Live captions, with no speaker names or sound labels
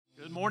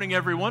Good morning,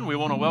 everyone. We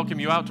want to welcome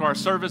you out to our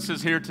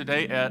services here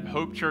today at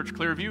Hope Church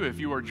Clearview. If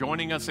you are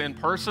joining us in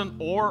person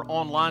or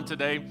online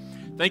today,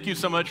 thank you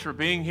so much for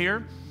being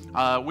here.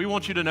 We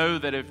want you to know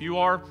that if you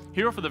are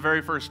here for the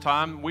very first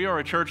time, we are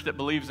a church that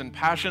believes in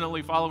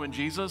passionately following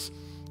Jesus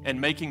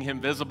and making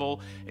him visible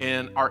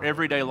in our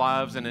everyday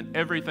lives and in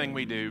everything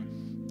we do.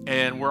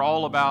 And we're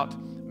all about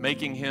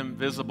making him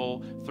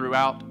visible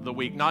throughout the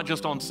week, not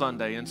just on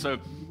Sunday. And so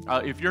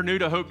if you're new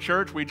to Hope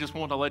Church, we just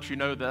want to let you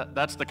know that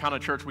that's the kind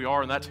of church we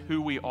are and that's who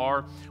we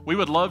are. We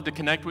would love to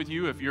connect with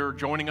you if you're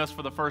joining us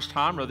for the first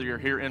time, whether you're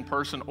here in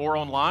person or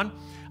online.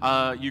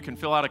 You can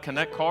fill out a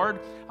Connect card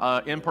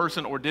in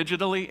person or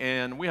digitally,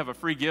 and we have a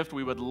free gift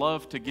we would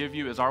love to give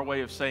you as our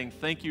way of saying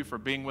thank you for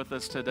being with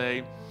us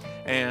today.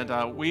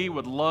 And we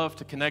would love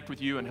to connect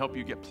with you and help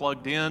you get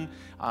plugged in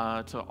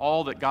to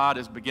all that God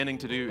is beginning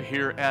to do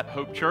here at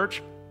Hope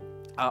Church.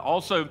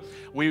 Also,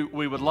 we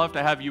would love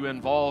to have you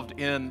involved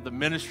in the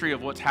ministry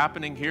of what's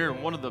happening here.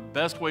 And one of the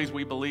best ways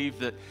we believe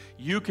that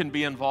you can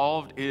be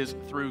involved is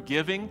through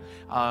giving.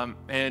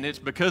 And it's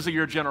because of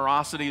your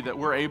generosity that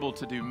we're able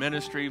to do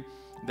ministry,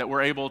 that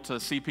we're able to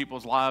see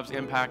people's lives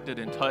impacted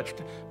and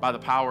touched by the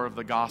power of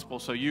the gospel.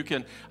 So you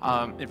can,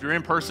 if you're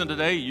in person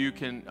today, you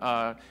can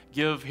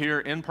give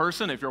here in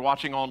person. If you're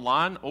watching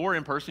online or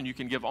in person, you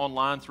can give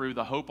online through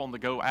the Hope on the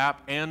Go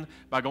app and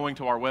by going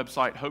to our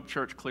website,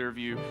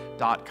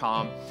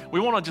 hopechurchclearview.com. We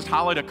want to just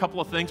highlight a couple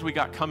of things we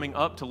got coming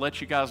up to let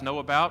you guys know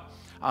about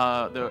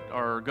that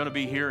are going to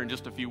be here in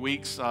just a few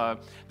weeks.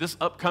 This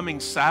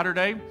upcoming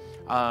Saturday,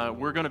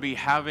 we're going to be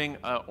having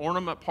an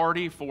ornament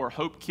party for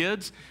Hope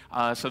Kids.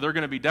 So they're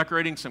going to be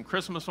decorating some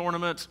Christmas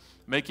ornaments,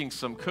 making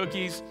some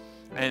cookies,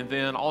 and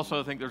then also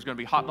I think there's going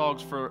to be hot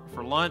dogs for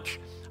lunch.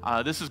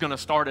 This is going to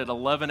start at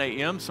 11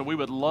 a.m., so we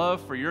would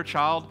love for your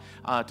child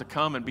to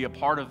come and be a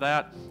part of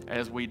that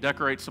as we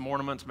decorate some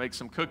ornaments, make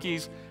some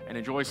cookies, and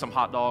enjoy some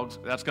hot dogs.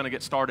 That's going to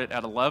get started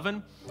at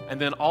 11.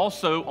 And then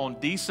also on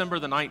December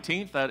the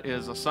 19th, that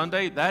is a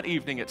Sunday, that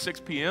evening at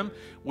 6 p.m.,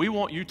 we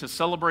want you to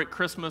celebrate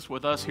Christmas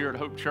with us here at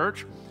Hope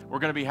Church. We're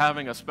going to be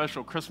having a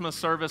special Christmas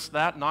service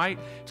that night.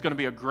 It's going to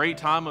be a great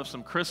time of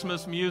some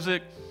Christmas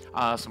music,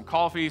 some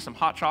coffee, some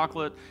hot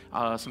chocolate,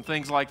 some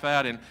things like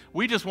that. And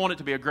we just want it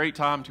to be a great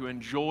time to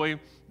enjoy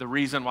the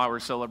reason why we're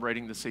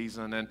celebrating the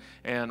season.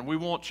 And we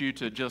want you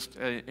to just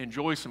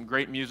enjoy some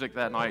great music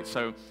that night.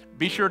 So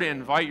be sure to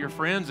invite your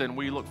friends, and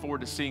we look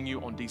forward to seeing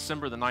you on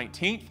December the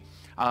 19th.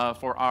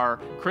 For our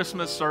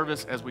Christmas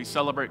service as we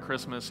celebrate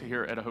Christmas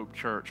here at Hope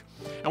Church.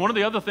 And one of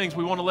the other things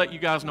we want to let you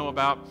guys know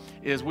about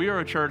is we are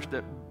a church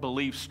that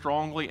believes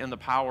strongly in the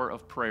power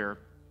of prayer.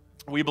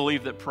 We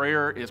believe that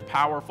prayer is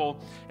powerful,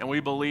 and we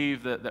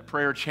believe that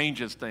prayer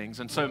changes things.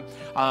 And so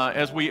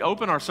as we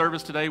open our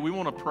service today, we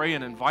want to pray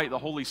and invite the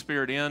Holy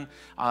Spirit in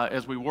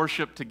as we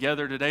worship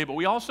together today. But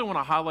we also want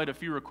to highlight a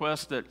few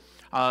requests that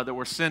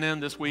were sent in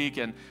this week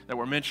and that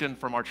were mentioned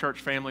from our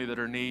church family that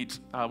are needs.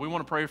 We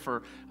want to pray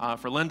for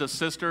Linda's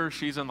sister.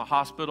 She's in the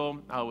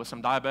hospital with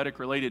some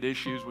diabetic-related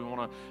issues. We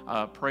want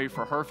to pray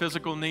for her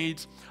physical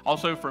needs.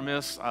 Also for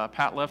Miss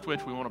Pat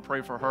Leftwich, we want to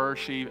pray for her.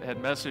 She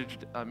had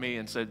messaged me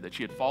and said that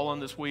she had fallen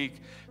this week,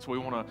 so we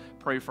want to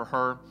pray for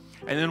her.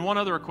 And then one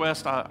other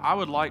request I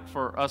would like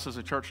for us as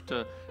a church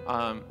to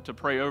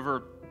pray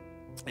over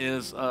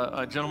is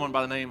a gentleman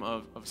by the name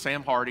of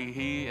Sam Hardy.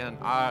 He and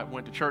I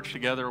went to church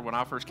together when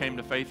I first came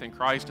to faith in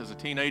Christ as a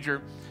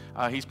teenager.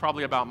 He's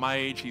probably about my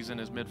age. He's in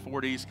his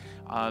mid-40s.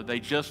 They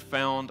just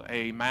found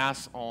a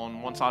mass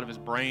on one side of his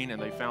brain,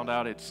 and they found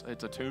out it's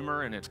a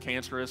tumor and it's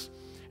cancerous.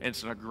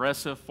 It's an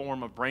aggressive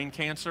form of brain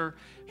cancer.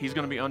 He's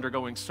going to be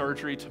undergoing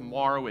surgery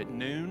tomorrow at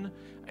noon.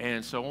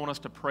 And so I want us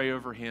to pray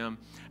over him.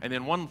 And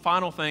then one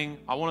final thing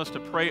I want us to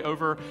pray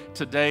over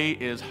today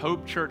is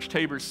Hope Church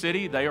Tabor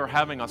City. They are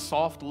having a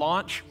soft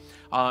launch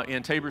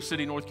in Tabor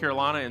City, North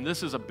Carolina. And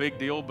this is a big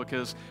deal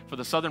because for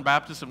the Southern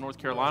Baptists of North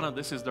Carolina,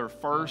 this is their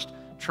first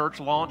church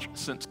launch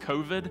since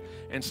COVID.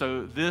 And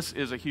so this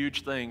is a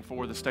huge thing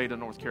for the state of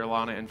North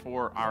Carolina and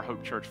for our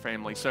Hope Church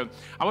family. So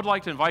I would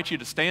like to invite you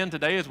to stand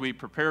today as we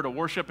prepare to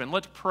worship, and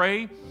let's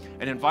pray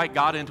and invite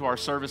God into our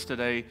service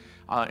today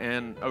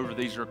and over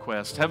these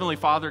requests. Heavenly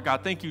Father,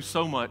 God, thank you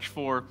so much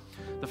for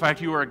the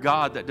fact you are a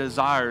God that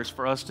desires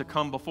for us to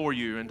come before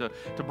you and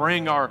to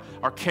bring our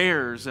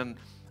cares and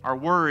our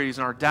worries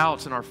and our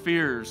doubts and our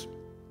fears.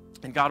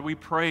 And God, we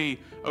pray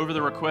over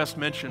the request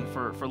mentioned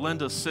for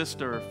Linda's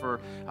sister,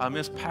 for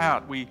Miss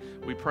Pat. We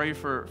pray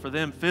for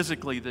them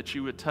physically, that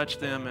you would touch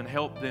them and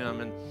help them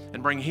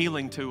and bring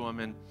healing to them.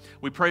 And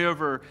we pray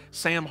over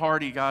Sam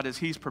Hardy, God, as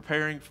he's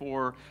preparing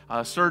for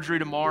surgery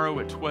tomorrow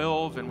at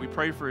 12. And we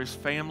pray for his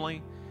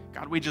family.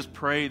 God, we just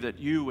pray that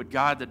you would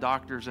guide the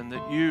doctors and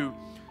that you,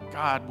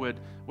 God,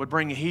 would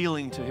bring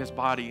healing to his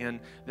body, and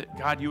that,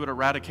 God, you would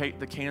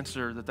eradicate the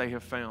cancer that they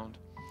have found.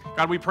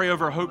 God, we pray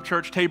over Hope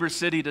Church Tabor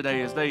City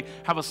today as they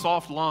have a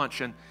soft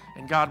launch. And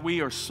God,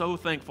 we are so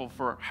thankful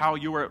for how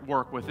you are at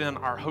work within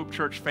our Hope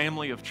Church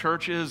family of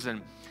churches.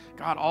 And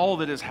God, all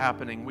that is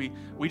happening, we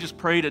just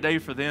pray today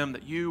for them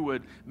that you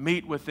would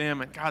meet with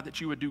them, and God, that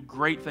you would do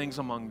great things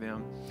among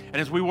them. And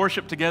as we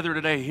worship together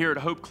today here at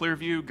Hope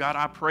Clearview, God,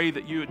 I pray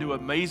that you would do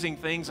amazing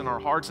things in our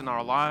hearts and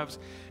our lives.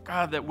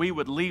 God, that we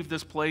would leave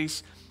this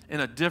place in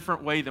a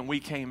different way than we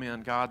came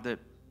in. God, that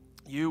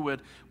you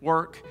would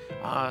work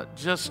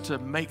just to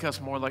make us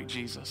more like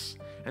Jesus.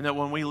 And that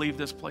when we leave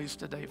this place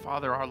today,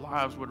 Father, our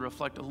lives would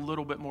reflect a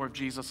little bit more of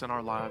Jesus in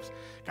our lives.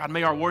 God,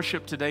 may our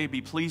worship today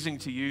be pleasing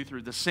to you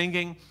through the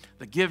singing,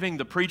 the giving,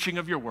 the preaching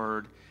of your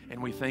word.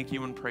 And we thank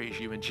you and praise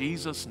you. In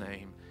Jesus'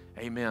 name,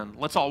 amen.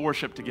 Let's all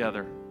worship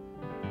together.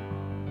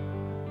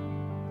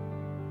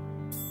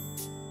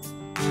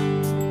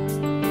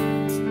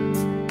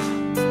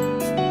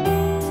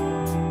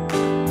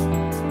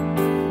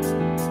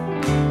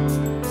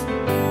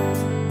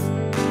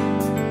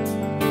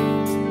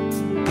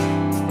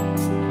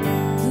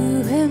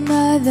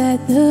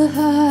 That the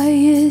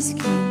highest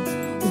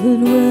King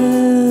would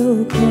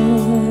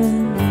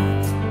welcome me.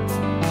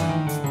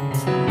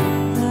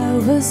 I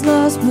was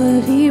lost,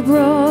 but he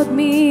brought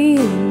me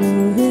in.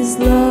 Oh, his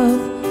love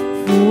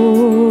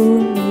for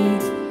me.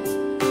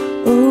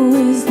 Oh,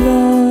 his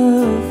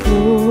love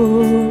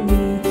for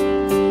me.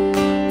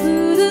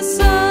 Who the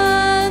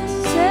sun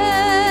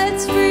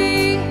sets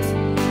free,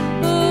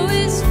 oh,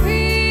 is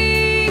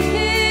free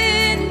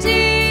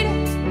indeed.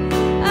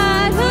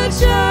 I'm a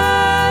child.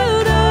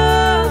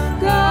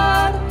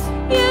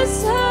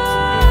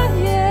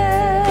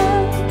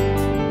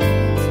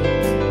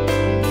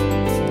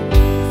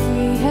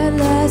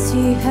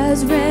 He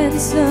has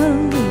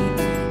ransomed me,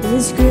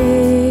 his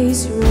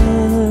grace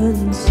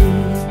runs deep.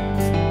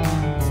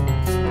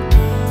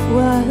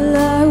 While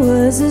I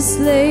was a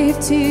slave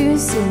to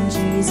sin,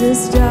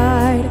 Jesus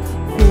died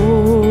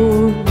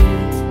for me.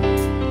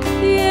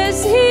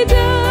 Yes, he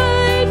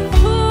died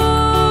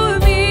for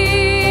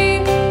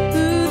me.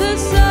 Who the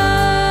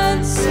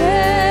Son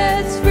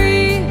sets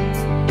free,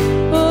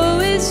 oh,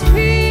 is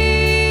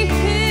free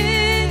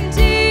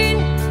indeed.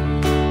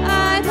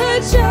 I'm a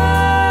child.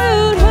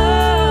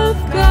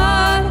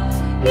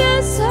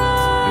 Yes,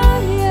 I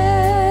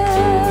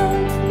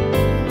am.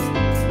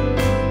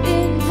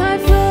 In my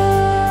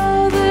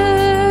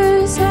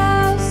Father's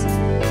house,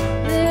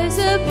 there's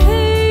a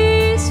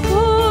place for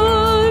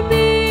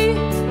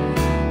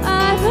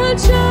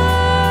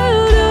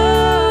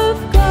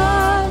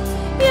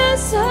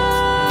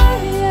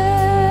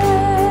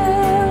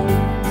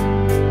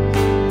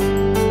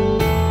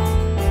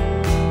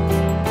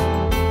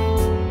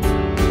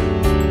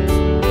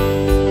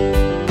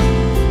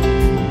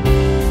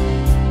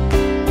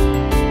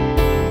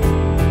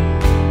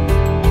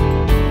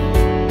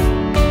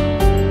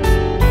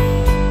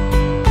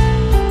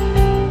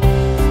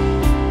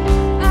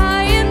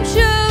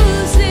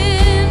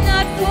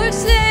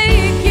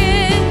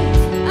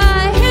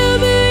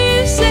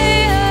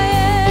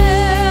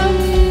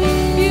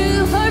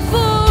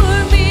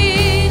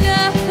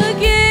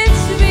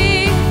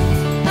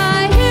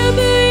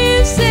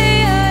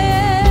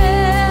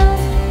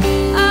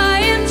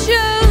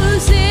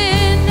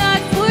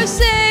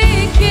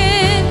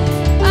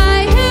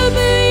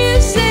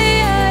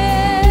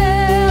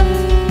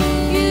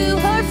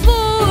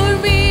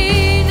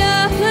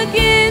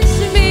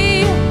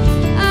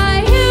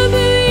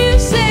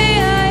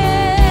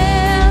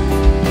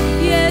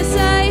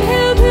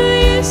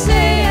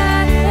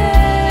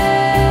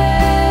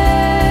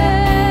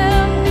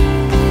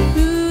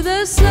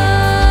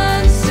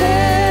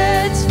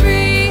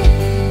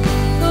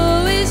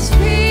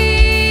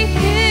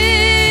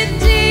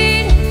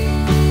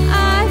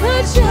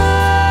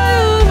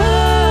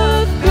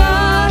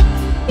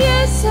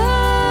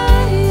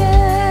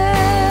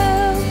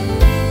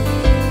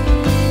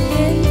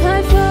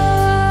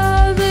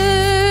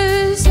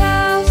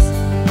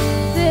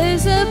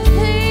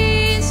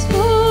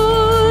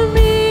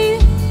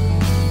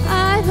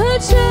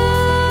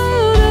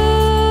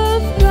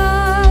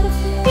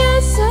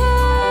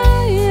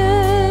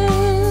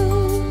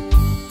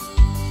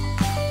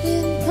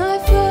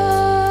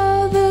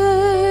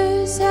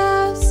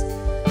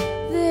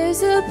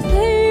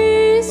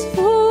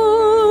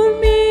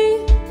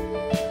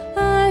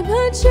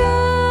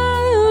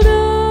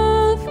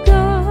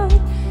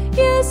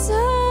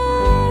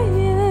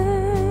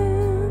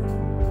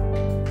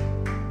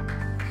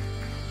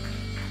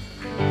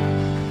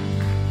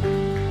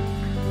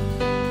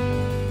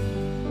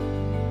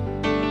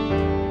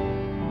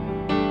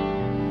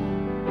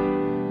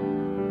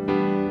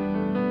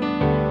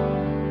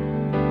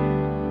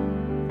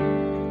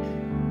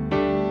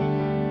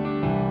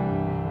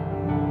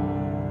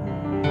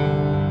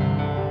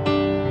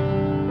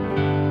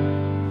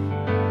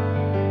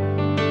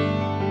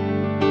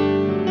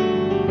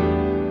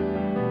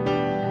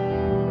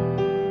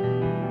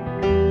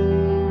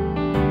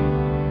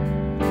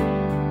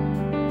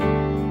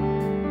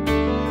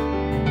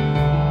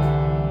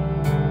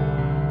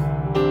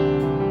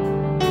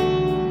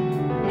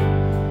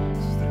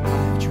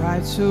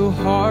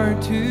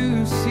hard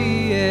to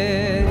see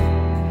it.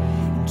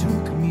 It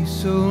took me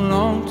so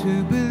long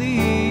to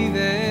believe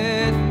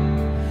it,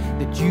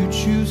 that you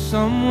choose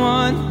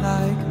someone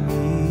like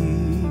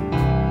me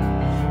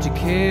to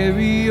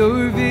carry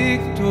your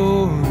victory.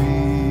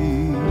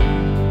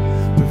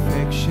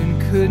 Perfection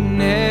could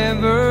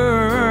never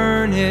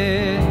earn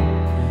it.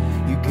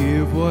 You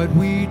give what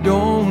we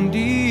don't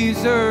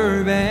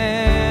deserve,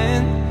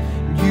 and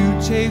you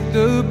take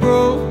the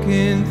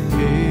broken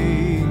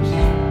things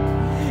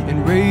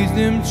and raise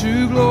them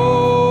to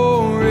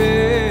glory.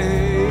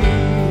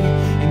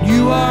 And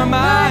you are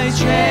my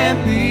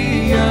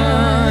champion,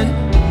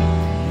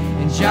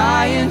 and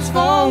giants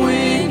fall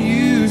when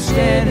you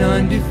stand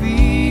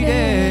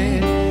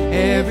undefeated.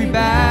 Every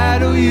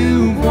battle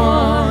you've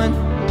won,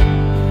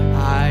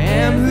 I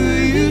am who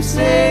you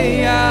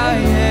say I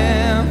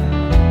am.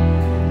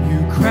 You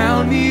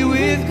crown me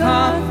with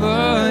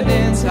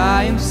confidence.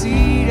 I am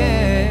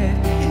seated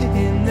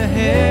in the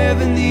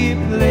heavenly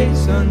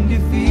place,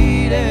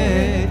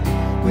 undefeated,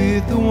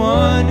 with the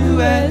one who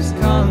has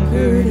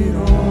conquered it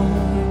all.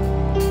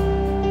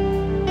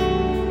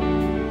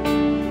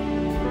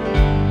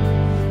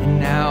 And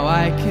now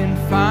I can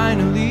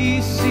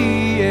finally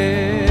see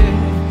it.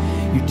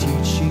 You're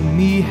teaching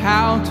me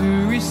how to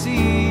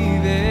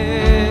receive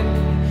it.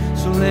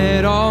 So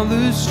let all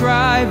the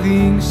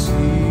striving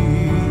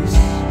cease,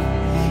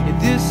 and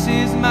this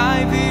is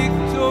my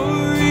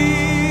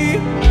victory.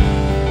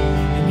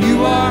 And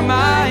you are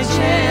my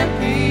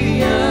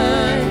champion.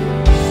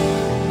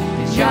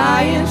 The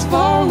giants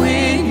fall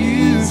when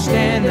you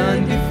stand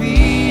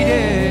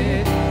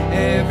undefeated.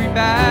 Every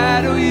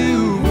battle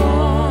you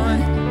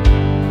won,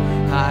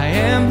 I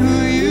am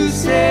who you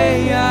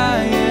say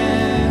I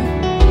am.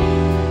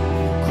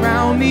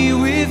 Crown me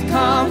with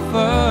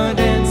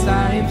confidence.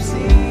 I am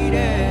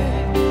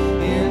seated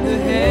in the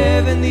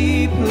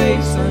heavenly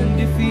place,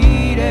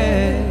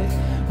 undefeated,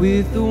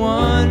 with the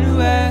one who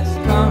has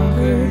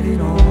conquered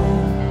it all.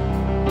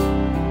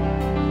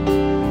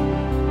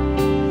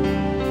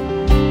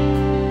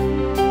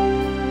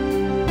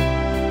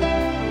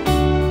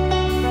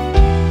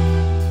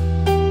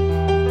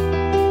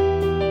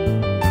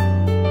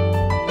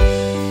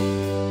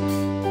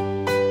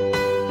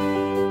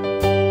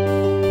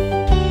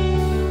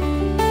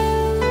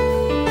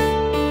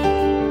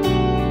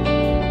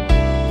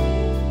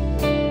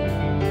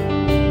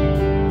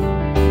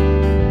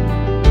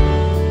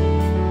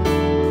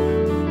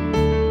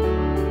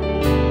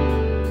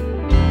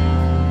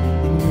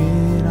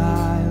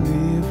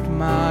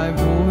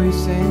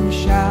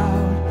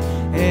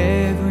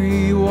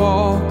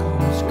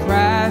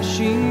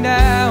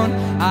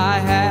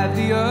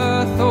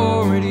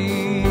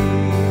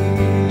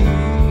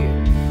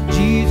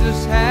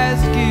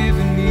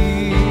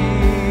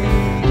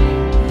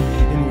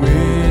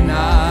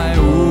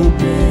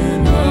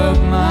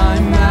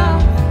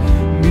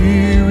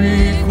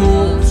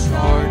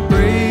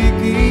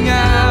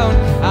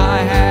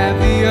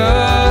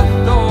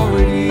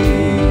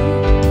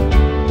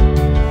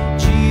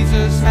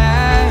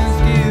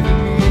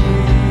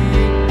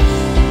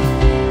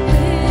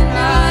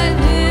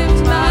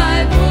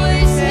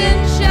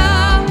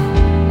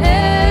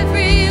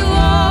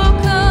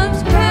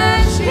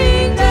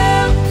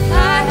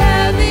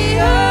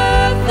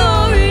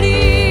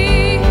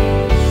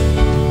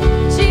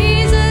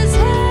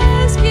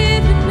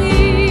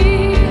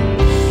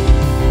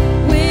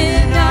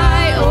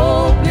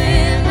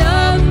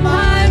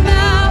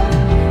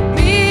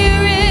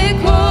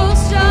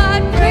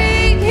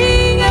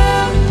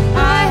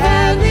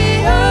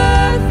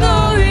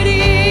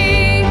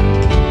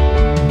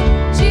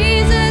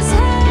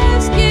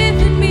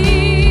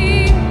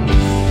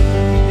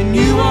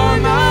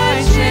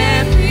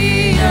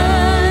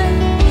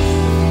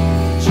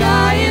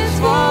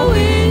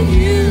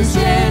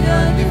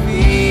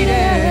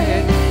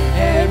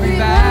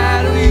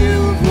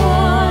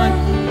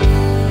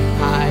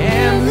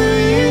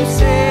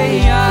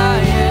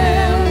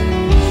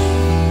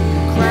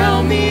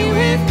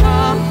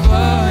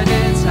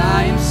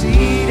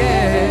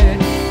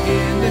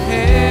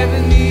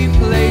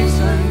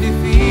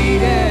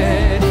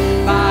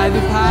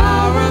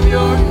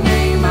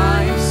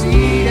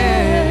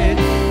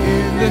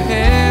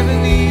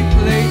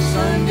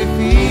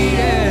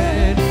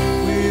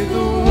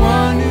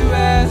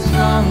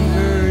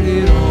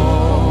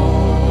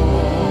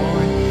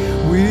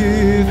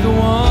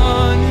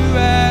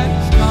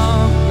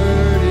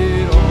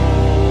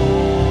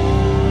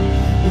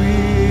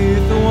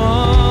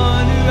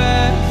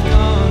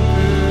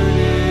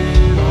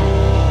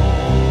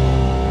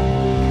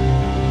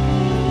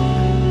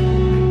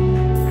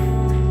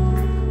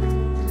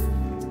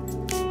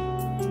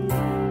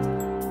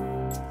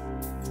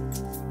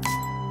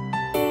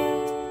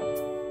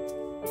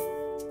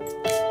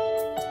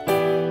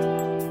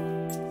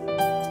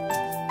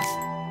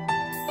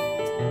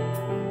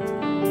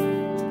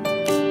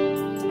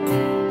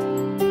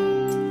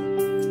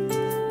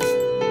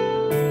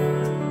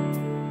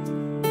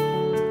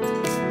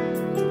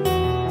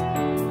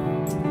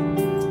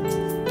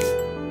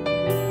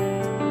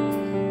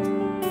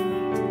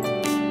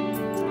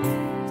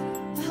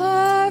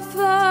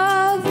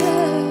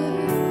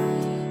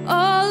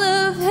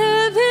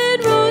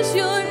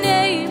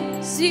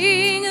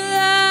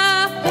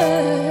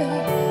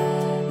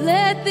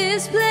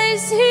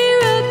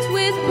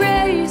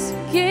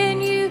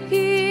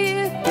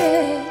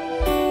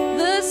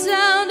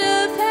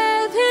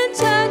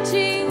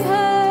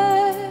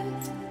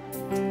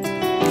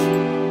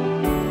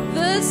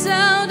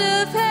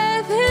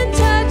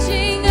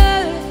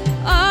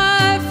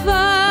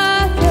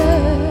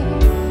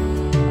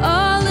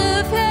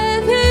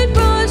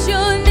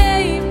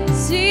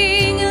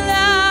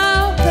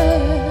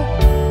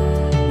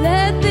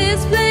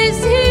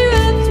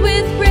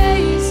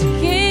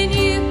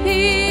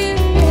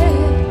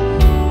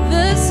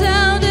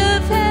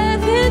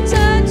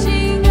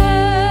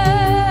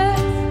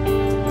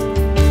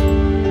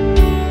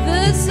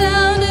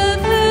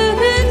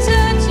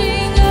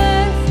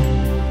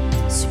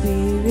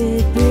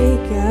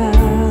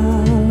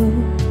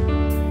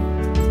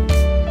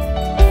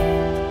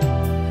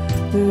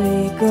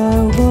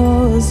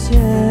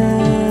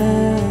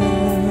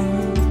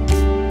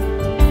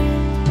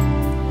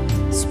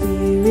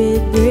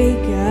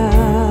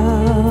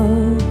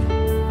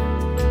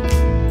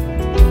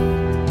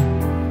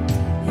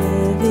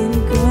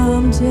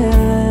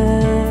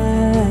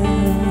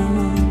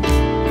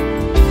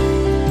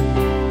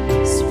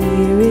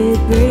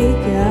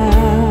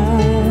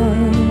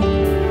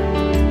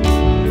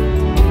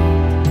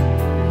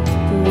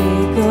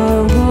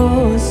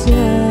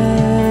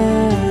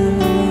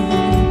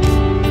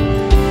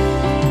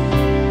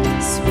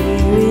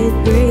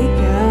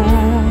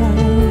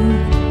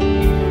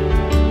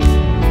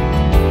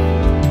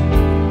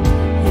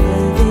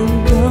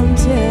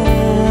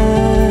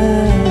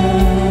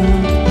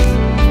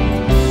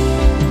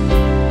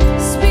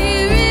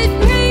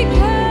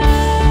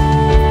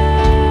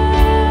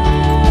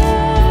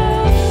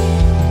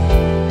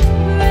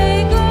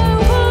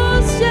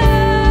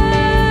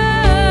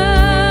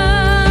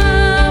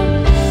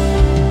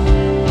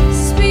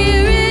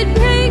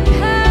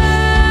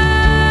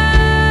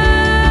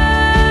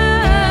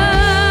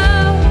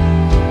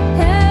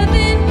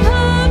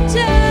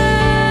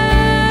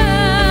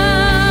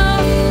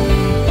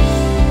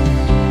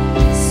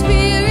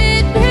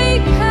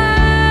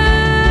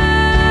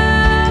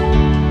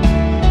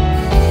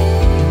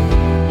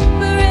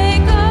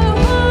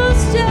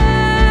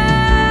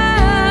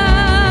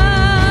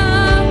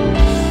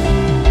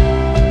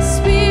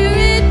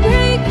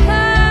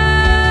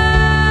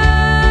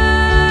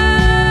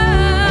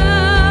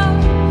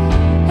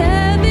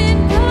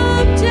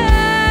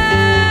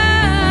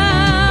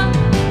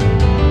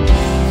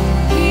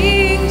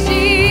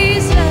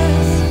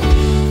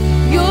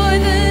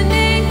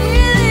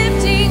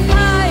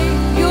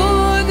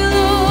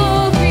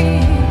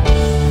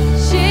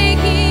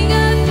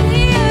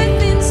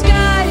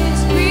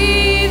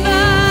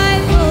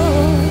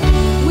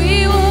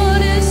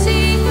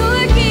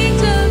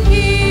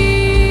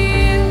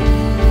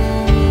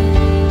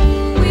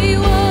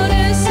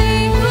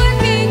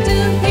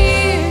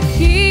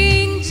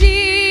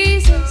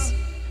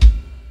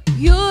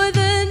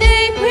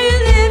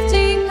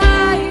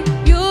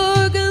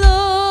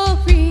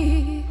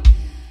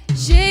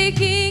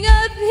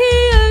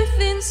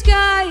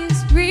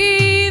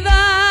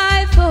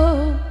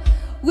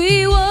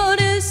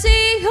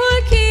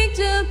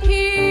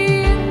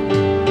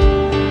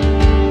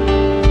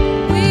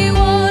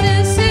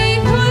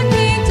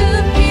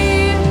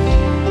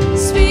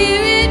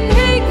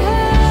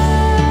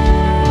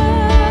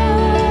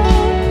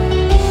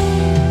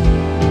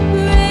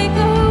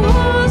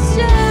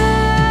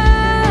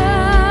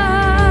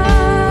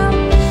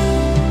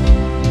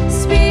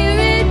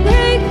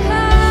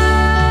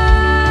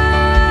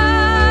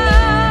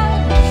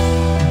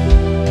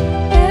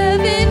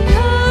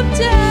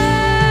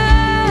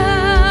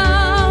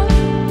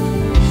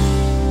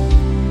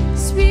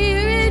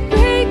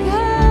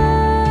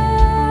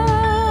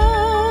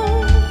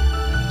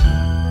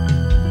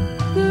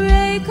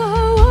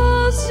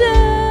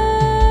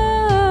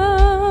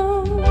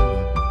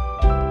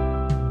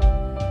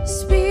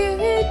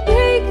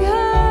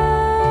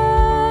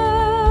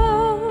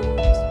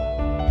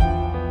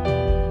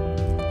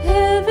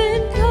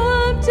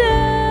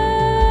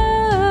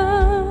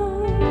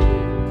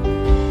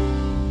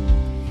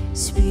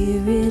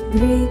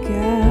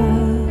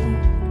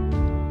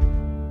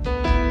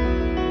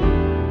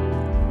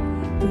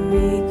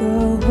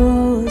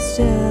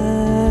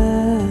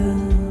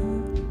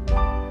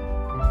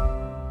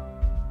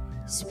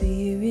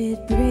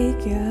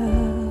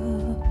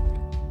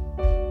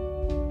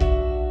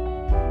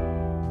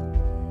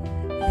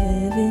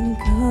 Heaven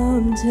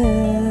come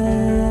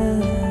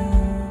down,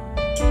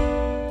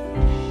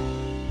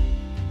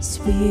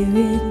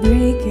 Spirit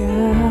break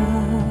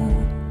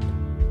out,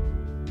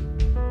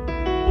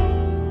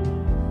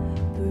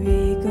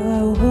 break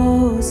our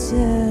walls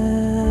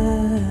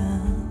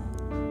down,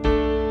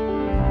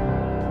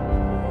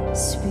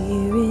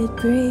 Spirit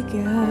break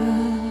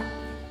out,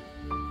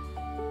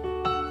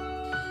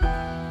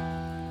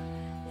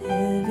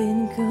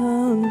 heaven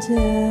come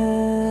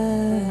down.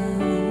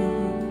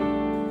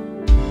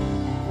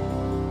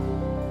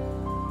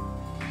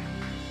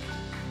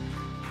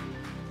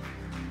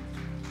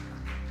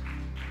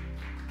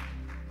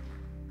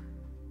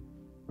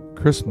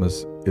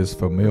 Christmas is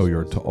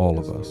familiar to all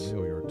of us.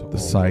 The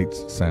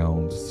sights,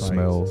 sounds,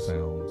 smells,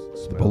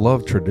 the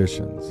beloved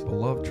traditions,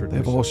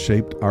 they've all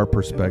shaped our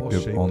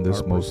perspective on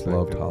this most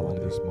loved holiday.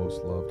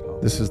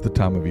 This is the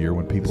time of year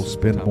when people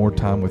spend more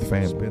time with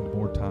family,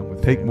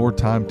 take more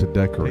time to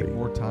decorate,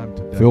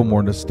 feel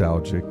more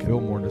nostalgic,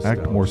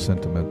 act more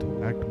sentimental.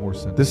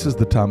 This is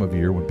the time of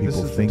year when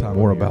people think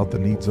more about the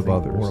needs of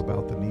others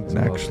and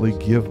actually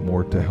give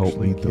more to help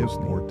meet those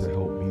needs.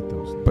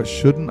 But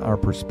shouldn't our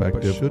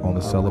perspective on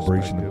the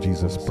celebration of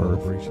Jesus'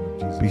 birth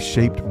be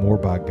shaped more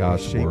by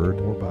God's Word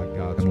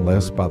and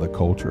less by the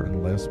culture?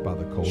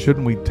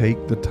 Shouldn't we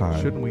take the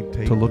time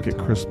to look at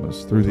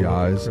Christmas through the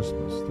eyes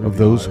of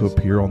those who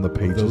appear on the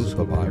pages of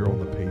the Bible,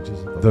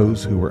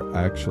 those who were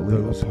actually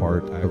a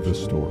part of the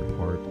story?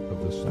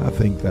 I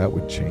think that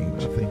would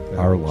change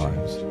our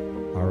lives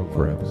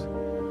forever.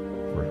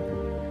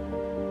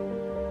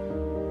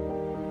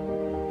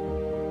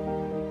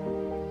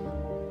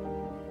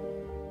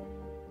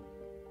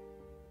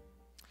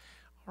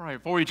 All right,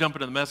 before we jump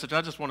into the message,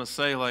 I just want to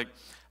say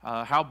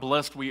how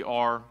blessed we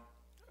are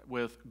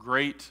with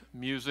great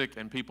music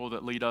and people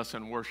that lead us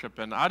in worship.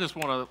 And I just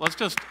want to let's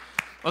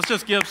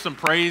just give some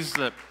praise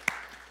that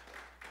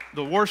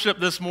the worship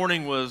this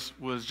morning was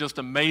just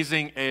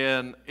amazing,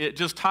 and it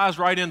just ties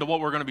right into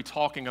what we're going to be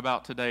talking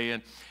about today.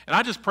 And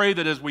I just pray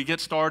that as we get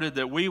started,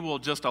 that we will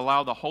just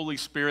allow the Holy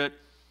Spirit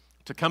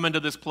to come into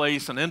this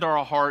place and into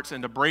our hearts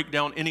and to break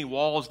down any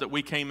walls that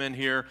we came in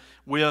here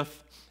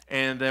with,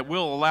 and that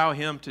we'll allow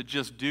Him to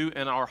just do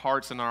in our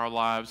hearts and our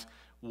lives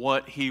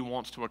what He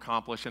wants to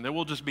accomplish. And that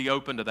we'll just be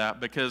open to that,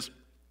 because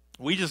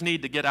we just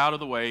need to get out of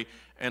the way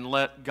and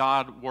let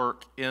God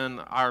work in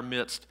our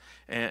midst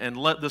and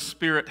let the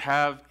Spirit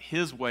have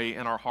His way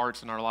in our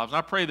hearts and our lives. And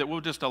I pray that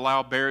we'll just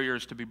allow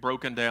barriers to be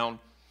broken down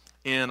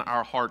in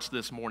our hearts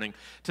this morning.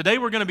 Today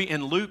we're going to be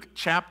in Luke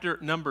chapter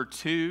number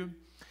 2.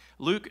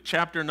 Luke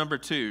chapter number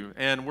 2.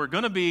 And we're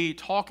going to be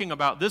talking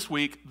about this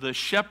week the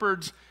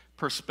shepherd's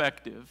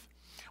perspective.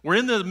 We're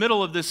in the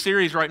middle of this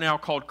series right now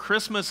called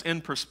Christmas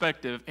in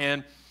Perspective,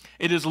 and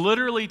it is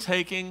literally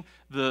taking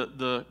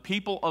the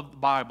people of the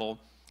Bible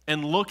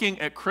and looking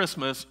at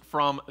Christmas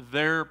from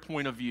their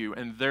point of view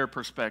and their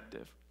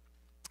perspective.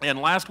 And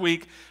last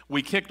week,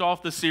 we kicked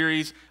off the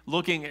series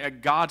looking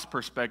at God's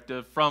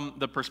perspective from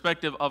the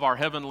perspective of our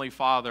Heavenly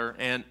Father,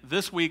 and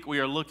this week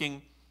we are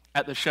looking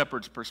at the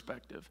shepherd's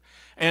perspective.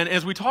 And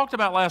as we talked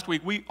about last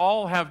week, we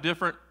all have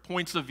different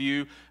points of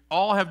view,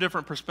 all have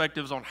different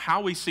perspectives on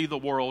how we see the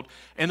world,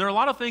 and there are a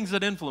lot of things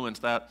that influence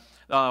that.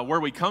 Where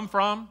we come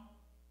from,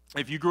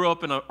 if you grew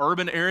up in an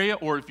urban area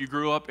or if you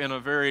grew up in a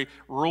very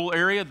rural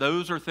area,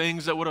 those are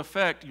things that would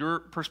affect your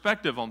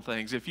perspective on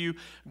things. If you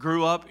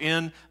grew up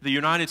in the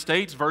United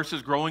States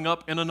versus growing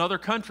up in another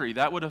country,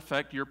 that would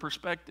affect your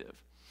perspective.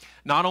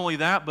 Not only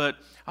that, but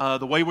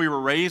the way we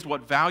were raised,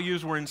 what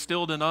values were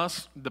instilled in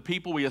us, the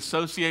people we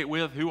associate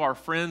with, who our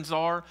friends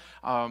are,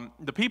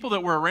 the people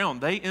that we're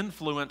around, they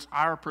influence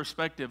our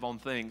perspective on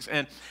things.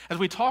 And as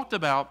we talked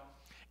about,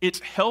 it's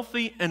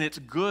healthy and it's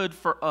good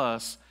for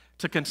us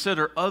to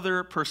consider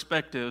other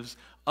perspectives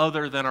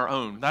other than our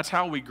own. That's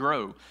how we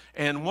grow.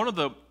 And one of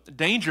the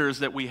dangers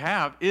that we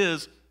have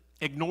is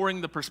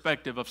ignoring the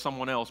perspective of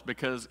someone else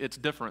because it's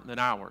different than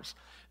ours.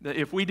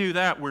 If we do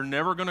that, we're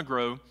never going to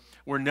grow.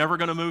 We're never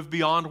going to move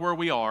beyond where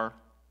we are,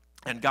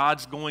 and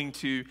God's going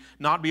to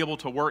not be able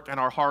to work in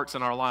our hearts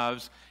and our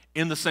lives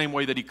in the same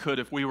way that He could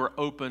if we were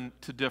open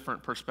to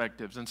different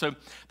perspectives. And so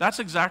that's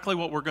exactly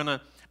what we're going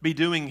to be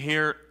doing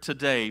here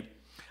today,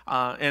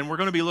 and we're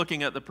going to be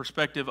looking at the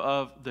perspective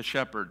of the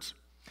shepherds.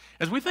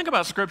 As we think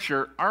about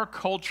Scripture, our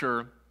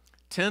culture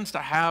tends to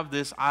have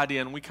this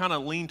idea, and we kind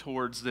of lean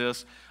towards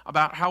this,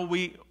 about how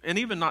we, and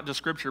even not just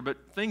Scripture,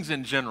 but things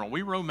in general,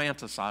 we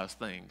romanticize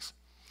things.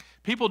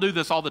 People do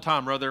this all the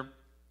time, brother.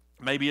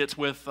 Maybe it's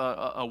with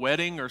a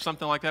wedding or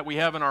something like that. We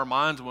have in our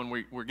minds when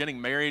we're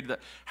getting married that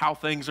how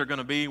things are going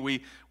to be.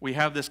 We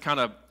have this kind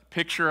of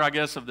picture, I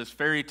guess, of this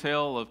fairy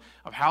tale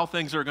of how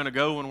things are going to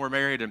go when we're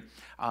married, and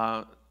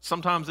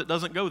sometimes it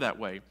doesn't go that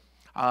way.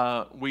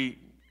 We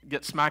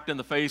get smacked in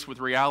the face with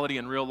reality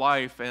in real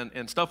life,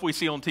 and stuff we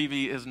see on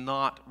TV is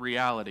not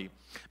reality.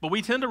 But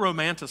we tend to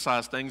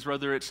romanticize things,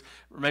 whether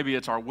maybe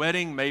it's our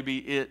wedding, maybe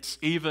it's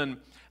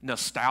even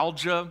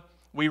nostalgia.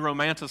 we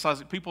romanticize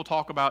it. People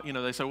talk about,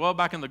 they say, well,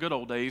 back in the good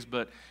old days,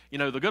 but,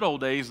 the good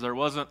old days, there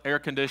wasn't air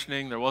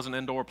conditioning, there wasn't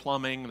indoor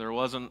plumbing, there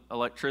wasn't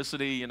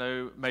electricity,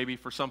 maybe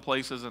for some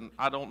places, and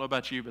I don't know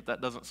about you, but that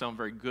doesn't sound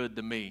very good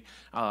to me.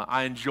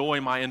 I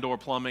enjoy my indoor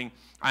plumbing,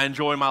 I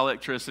enjoy my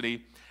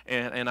electricity,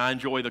 and I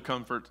enjoy the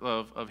comfort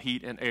of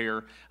heat and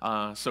air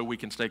so we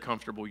can stay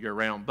comfortable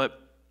year-round.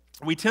 But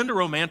we tend to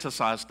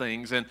romanticize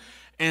things,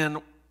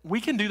 and we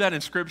can do that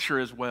in Scripture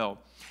as well.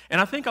 And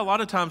I think a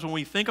lot of times when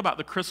we think about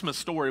the Christmas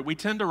story, we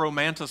tend to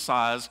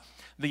romanticize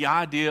the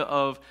idea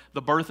of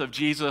the birth of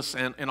Jesus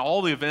and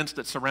all the events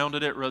that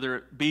surrounded it, whether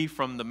it be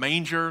from the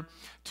manger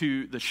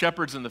to the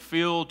shepherds in the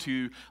field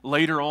to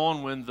later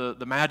on when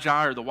the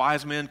Magi or the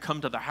wise men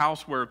come to the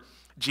house where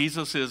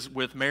Jesus is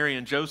with Mary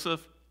and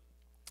Joseph.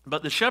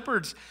 But the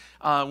shepherds,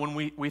 when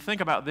we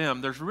think about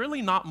them, there's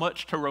really not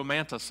much to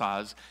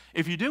romanticize.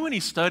 If you do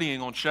any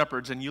studying on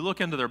shepherds and you look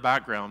into their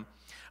background,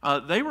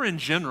 they were in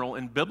general,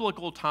 in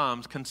biblical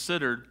times,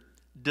 considered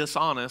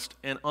dishonest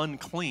and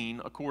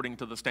unclean according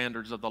to the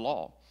standards of the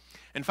law.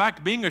 In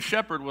fact, being a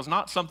shepherd was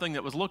not something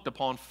that was looked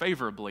upon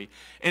favorably.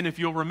 And if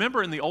you'll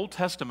remember in the Old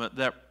Testament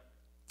that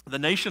the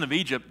nation of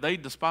Egypt, they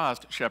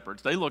despised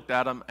shepherds. They looked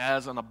at them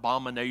as an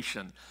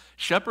abomination.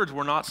 Shepherds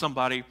were not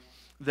somebody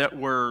that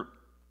were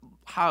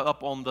high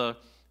up on the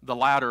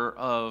ladder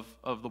of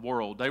the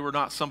world. They were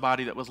not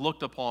somebody that was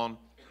looked upon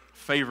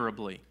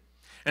favorably.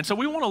 And so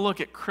we want to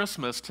look at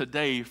Christmas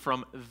today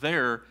from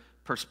their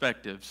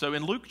perspective. So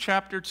in Luke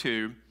chapter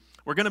 2,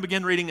 we're going to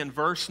begin reading in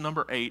verse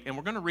number 8, and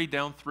we're going to read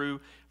down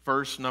through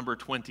verse number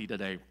 20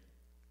 today.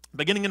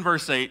 Beginning in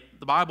verse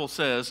 8, the Bible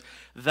says,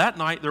 "That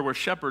night there were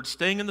shepherds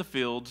staying in the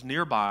fields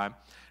nearby,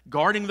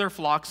 guarding their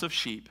flocks of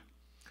sheep.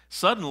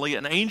 Suddenly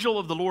an angel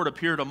of the Lord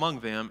appeared among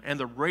them, and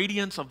the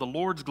radiance of the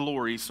Lord's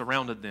glory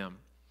surrounded them.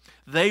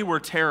 They were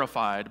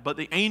terrified, but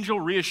the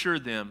angel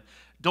reassured them.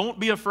 'Don't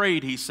be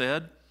afraid,' he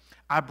said.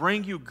 'I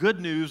bring you good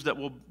news that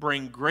will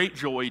bring great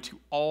joy to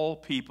all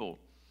people.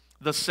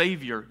 The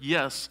Savior,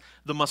 yes,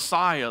 the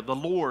Messiah, the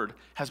Lord,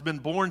 has been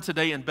born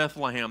today in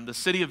Bethlehem, the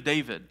city of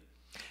David.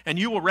 And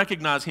you will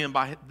recognize him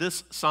by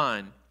this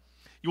sign.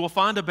 You will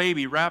find a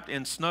baby wrapped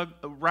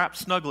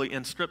snugly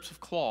in strips of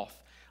cloth,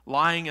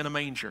 lying in a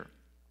manger.'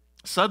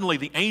 Suddenly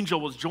the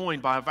angel was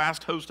joined by a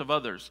vast host of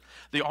others,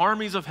 the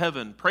armies of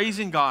heaven,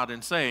 praising God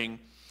and saying,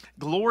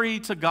 'Glory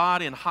to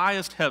God in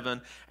highest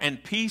heaven,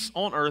 and peace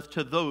on earth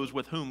to those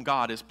with whom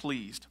God is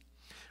pleased.'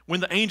 When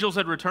the angels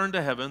had returned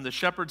to heaven, the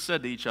shepherds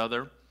said to each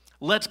other,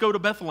 'Let's go to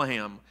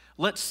Bethlehem.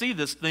 Let's see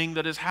this thing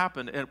that has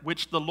happened, at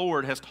which the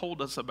Lord has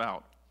told us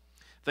about.'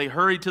 They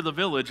hurried to the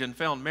village and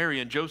found Mary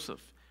and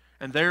Joseph,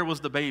 and there was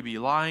the baby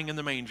lying in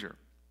the manger.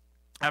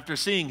 After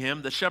seeing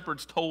him, the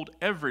shepherds told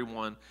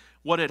everyone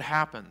what had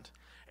happened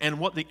and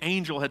what the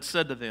angel had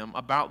said to them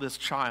about this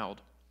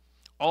child.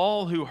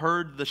 All who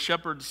heard the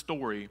shepherd's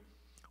story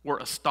were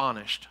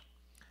astonished.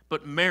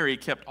 But Mary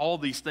kept all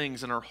these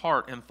things in her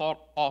heart and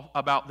thought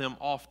about them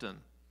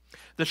often.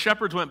 The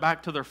shepherds went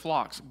back to their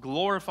flocks,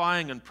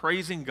 glorifying and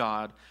praising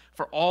God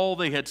for all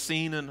they had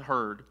seen and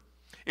heard.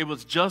 It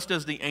was just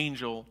as the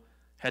angel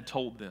had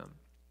told them."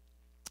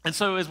 And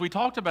so, as we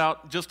talked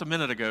about just a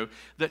minute ago,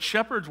 that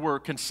shepherds were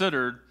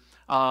considered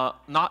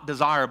not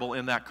desirable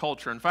in that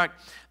culture. In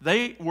fact,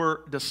 they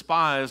were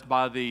despised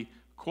by the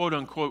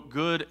quote-unquote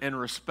good and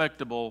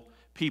respectable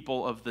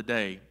people of the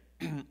day.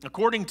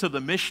 According to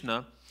the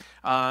Mishnah,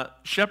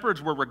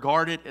 shepherds were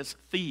regarded as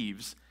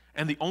thieves,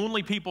 and the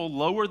only people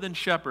lower than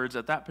shepherds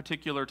at that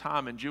particular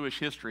time in Jewish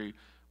history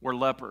were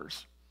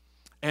lepers.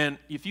 And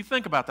if you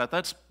think about that,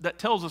 that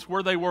tells us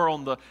where they were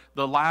on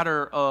the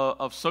ladder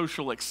of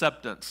social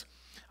acceptance.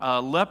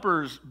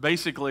 Lepers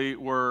basically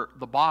were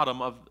the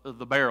bottom of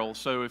the barrel.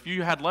 So if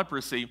you had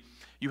leprosy,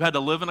 you had to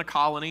live in a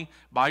colony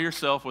by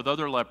yourself with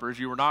other lepers.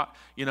 You were not,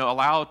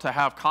 allowed to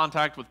have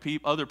contact with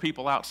other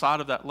people outside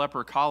of that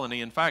leper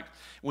colony. In fact,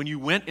 when you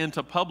went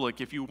into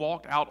public, if you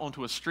walked out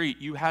onto a street,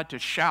 you had to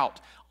shout,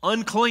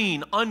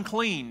 "Unclean,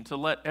 unclean," to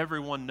let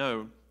everyone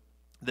know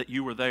that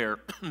you were there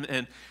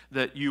and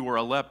that you were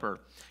a leper.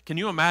 Can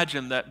you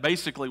imagine that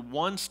basically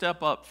one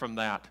step up from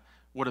that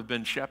would have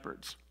been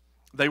shepherds?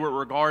 They were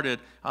regarded,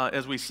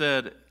 as we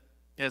said,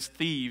 as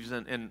thieves,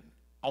 and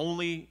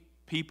only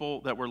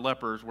people that were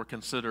lepers were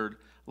considered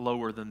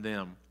lower than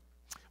them.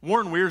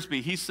 Warren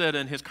Wiersbe, he said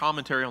in his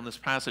commentary on this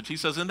passage, he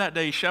says, "In that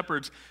day,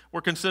 shepherds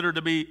were considered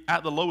to be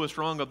at the lowest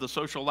rung of the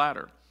social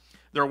ladder.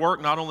 Their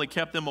work not only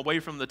kept them away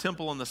from the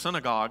temple and the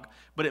synagogue,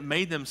 but it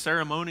made them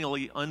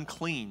ceremonially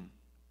unclean.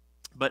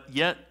 But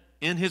yet,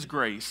 in his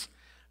grace,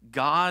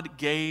 God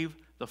gave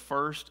the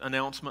first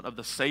announcement of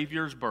the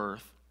Savior's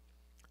birth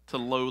to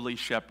lowly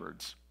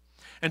shepherds."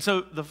 And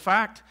so the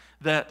fact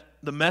that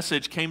the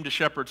message came to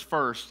shepherds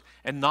first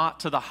and not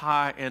to the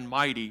high and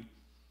mighty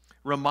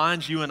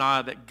reminds you and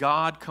I that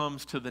God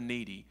comes to the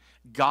needy.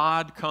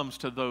 God comes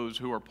to those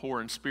who are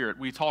poor in spirit.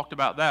 We talked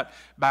about that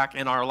back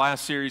in our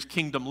last series,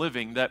 Kingdom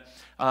Living, that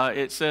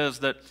it says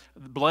that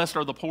blessed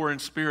are the poor in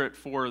spirit,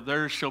 for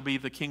theirs shall be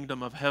the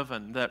kingdom of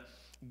heaven. That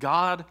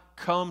God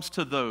comes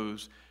to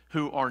those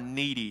who are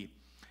needy.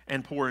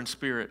 and poor in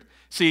spirit.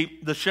 See,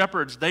 the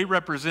shepherds, they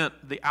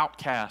represent the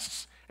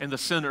outcasts and the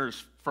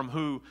sinners from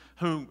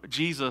whom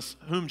Jesus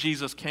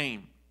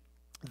came.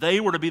 They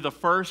were to be the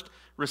first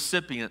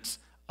recipients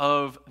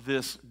of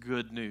this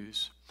good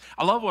news.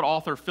 I love what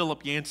author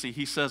Philip Yancey,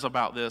 he says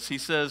about this. He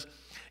says,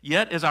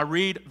 "Yet as I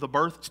read the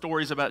birth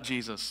stories about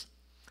Jesus,"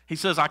 he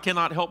says, "I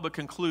cannot help but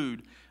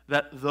conclude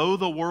that though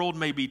the world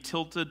may be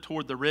tilted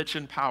toward the rich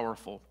and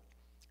powerful,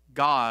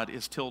 God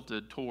is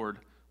tilted toward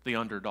the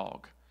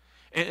underdog."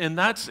 And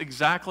that's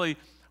exactly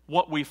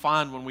what we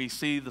find when we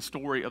see the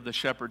story of the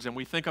shepherds and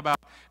we think about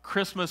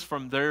Christmas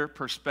from their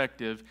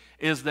perspective,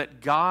 is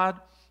that God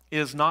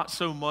is not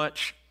so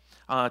much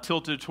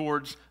tilted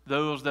towards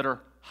those that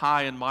are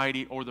high and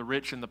mighty or the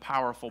rich and the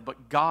powerful,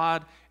 but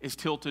God is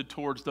tilted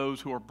towards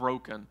those who are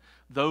broken,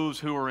 those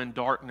who are in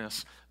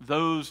darkness,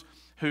 those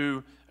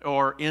who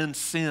are in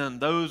sin,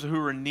 those who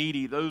are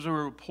needy, those who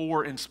are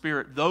poor in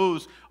spirit.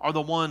 Those are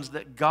the ones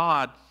that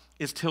God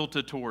is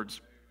tilted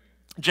towards.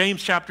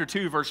 James chapter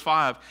 2 verse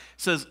 5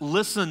 says,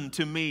 "Listen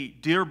to me,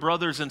 dear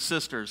brothers and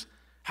sisters.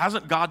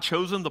 Hasn't God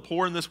chosen the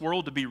poor in this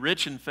world to be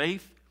rich in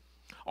faith?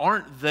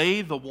 Aren't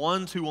they the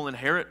ones who will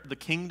inherit the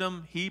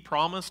kingdom he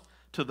promised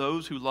to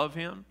those who love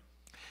him?"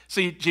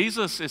 See,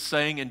 Jesus is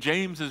saying, and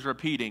James is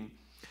repeating,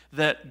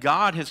 that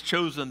God has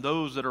chosen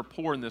those that are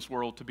poor in this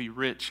world to be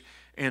rich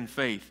in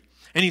faith.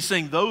 And he's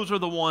saying those are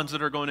the ones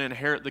that are going to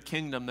inherit the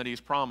kingdom that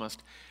he's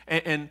promised.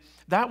 And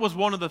that was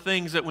one of the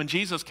things that when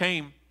Jesus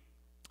came,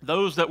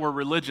 those that were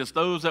religious,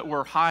 those that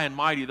were high and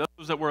mighty,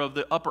 those that were of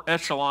the upper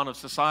echelon of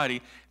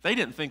society, they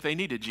didn't think they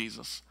needed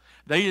Jesus.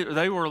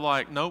 They were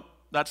like, nope,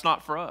 that's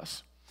not for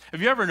us.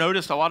 Have you ever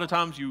noticed a lot of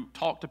times you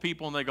talk to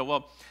people and they go,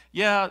 well,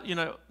 yeah, you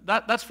know,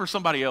 that's for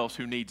somebody else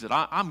who needs it.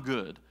 I'm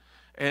good.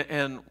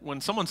 And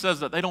when someone says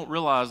that, they don't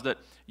realize that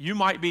you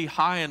might be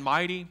high and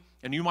mighty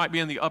and you might be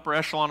in the upper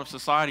echelon of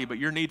society, but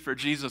your need for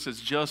Jesus is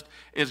just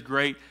as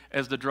great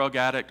as the drug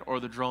addict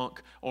or the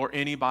drunk or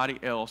anybody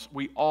else.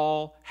 We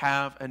all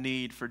have a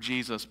need for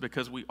Jesus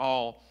because we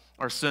all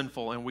are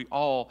sinful and we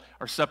all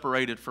are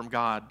separated from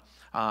God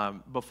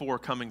before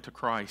coming to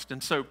Christ.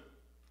 And so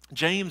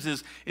James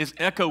is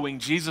echoing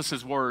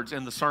Jesus' words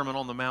in the Sermon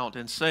on the Mount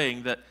and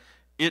saying that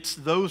it's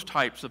those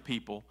types of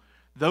people.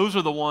 Those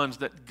are the ones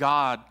that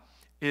God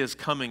is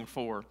coming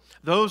for.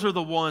 Those are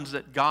the ones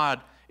that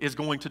God is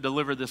going to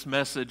deliver this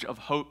message of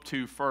hope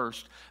to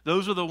first.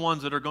 Those are the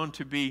ones that are going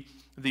to be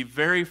the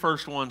very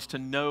first ones to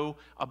know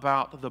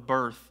about the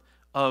birth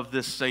of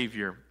this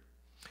Savior.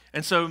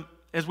 And so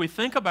as we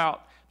think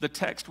about the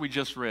text we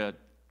just read,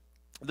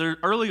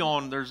 early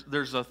on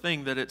there's a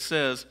thing that it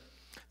says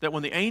that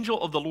when the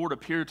angel of the Lord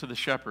appeared to the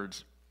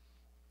shepherds,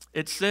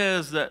 it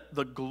says that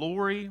the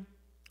glory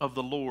of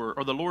the Lord,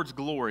 or the Lord's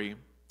glory,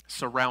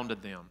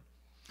 surrounded them.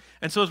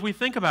 And so as we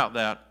think about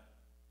that,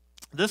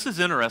 this is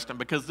interesting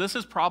because this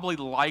is probably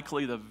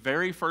likely the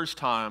very first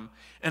time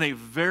in a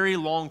very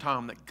long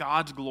time that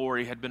God's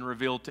glory had been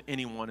revealed to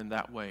anyone in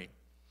that way.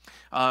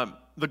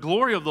 The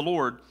glory of the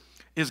Lord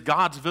is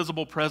God's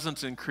visible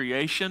presence in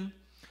creation,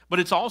 but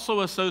it's also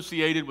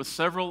associated with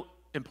several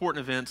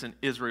important events in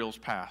Israel's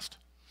past.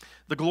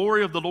 The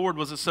glory of the Lord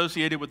was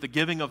associated with the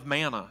giving of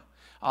manna,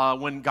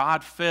 when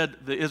God fed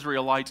the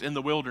Israelites in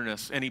the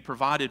wilderness and he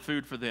provided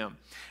food for them.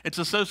 It's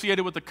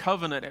associated with the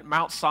covenant at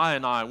Mount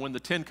Sinai when the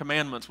Ten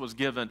Commandments was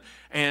given,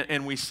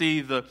 and we see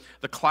the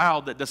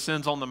cloud that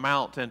descends on the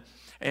mount,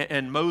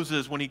 and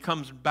Moses, when he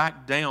comes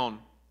back down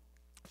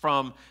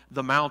from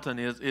the mountain,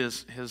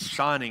 is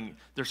shining.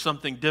 There's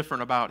something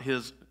different about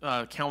his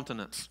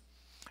countenance.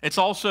 It's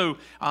also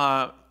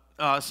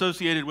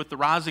associated with the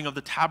rising of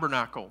the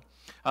tabernacle,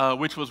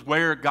 which was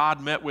where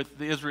God met with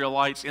the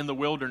Israelites in the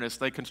wilderness.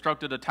 They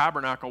constructed a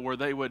tabernacle where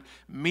they would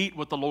meet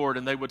with the Lord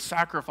and they would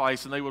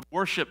sacrifice and they would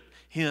worship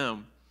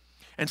him.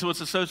 And so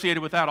it's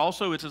associated with that.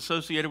 Also, it's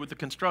associated with the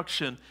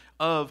construction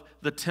of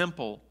the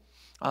temple.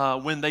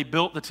 When they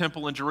built the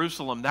temple in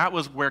Jerusalem, that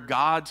was where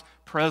God's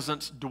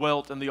presence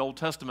dwelt in the Old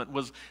Testament,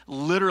 was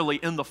literally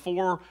in the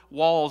four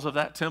walls of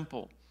that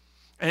temple.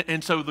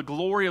 And so the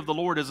glory of the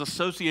Lord is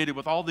associated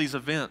with all these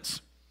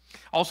events.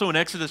 Also in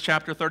Exodus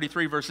chapter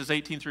 33, verses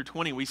 18 through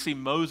 20, we see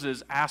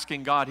Moses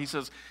asking God, he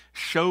says,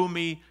 "Show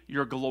me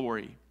your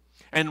glory."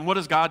 And what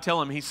does God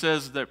tell him? He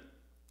says that,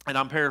 and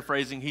I'm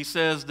paraphrasing, he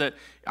says that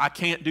I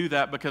can't do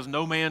that because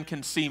no man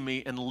can see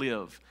me and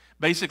live.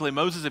 Basically,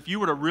 Moses, if you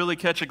were to really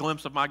catch a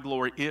glimpse of my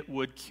glory, it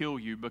would kill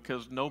you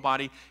because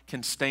nobody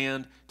can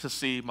stand to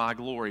see my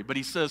glory. But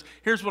he says,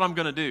 here's what I'm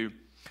going to do.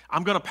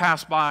 I'm going to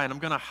pass by and I'm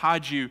going to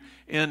hide you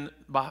in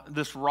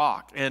this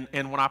rock. And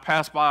when I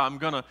pass by, I'm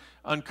going to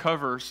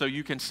uncover so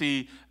you can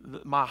see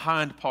my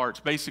hind parts,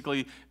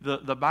 basically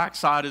the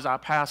backside as I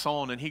pass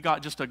on. And he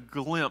got just a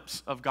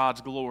glimpse of God's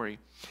glory.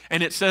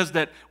 And it says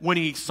that when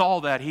he saw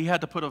that, he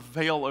had to put a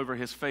veil over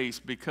his face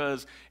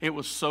because it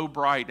was so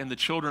bright and the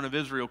children of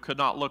Israel could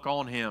not look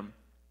on him.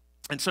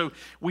 And so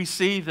we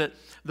see that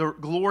the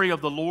glory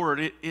of the Lord,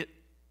 it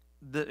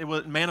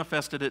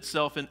manifested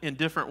itself in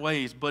different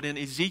ways. But in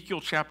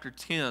Ezekiel chapter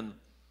 10,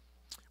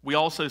 we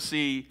also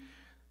see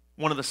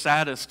one of the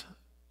saddest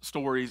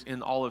stories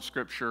in all of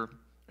Scripture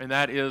and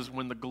that is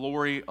when the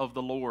glory of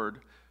the Lord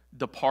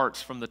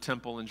departs from the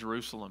temple in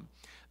Jerusalem.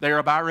 They are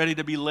about ready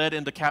to be led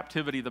into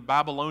captivity. The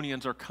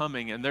Babylonians are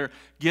coming, and they're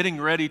getting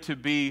ready to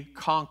be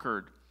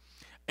conquered.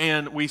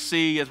 And we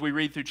see, as we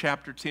read through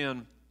chapter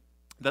 10,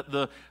 that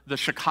the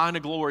Shekinah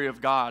glory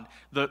of God,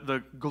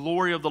 the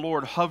glory of the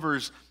Lord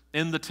hovers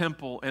in the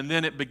temple, and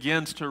then it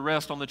begins to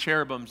rest on the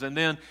cherubims, and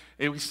then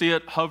we see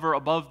it hover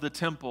above the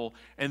temple,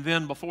 and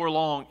then before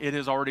long, it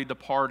has already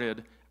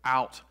departed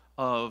out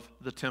of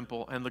the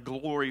temple, and the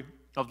glory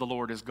of the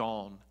Lord is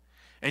gone.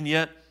 And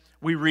yet,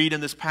 we read in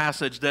this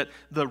passage that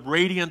the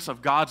radiance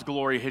of God's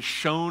glory has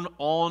shone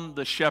on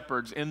the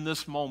shepherds in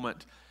this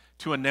moment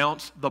to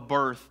announce the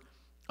birth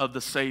of the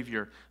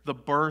Savior, the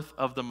birth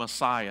of the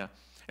Messiah.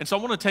 And so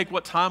I want to take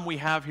what time we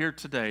have here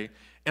today,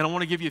 and I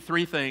want to give you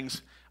 3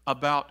 things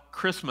about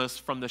Christmas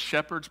from the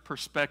shepherd's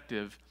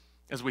perspective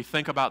as we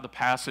think about the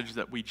passage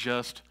that we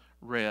just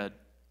read.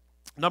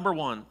 Number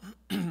 1,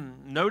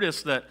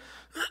 notice that,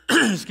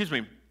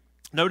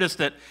 notice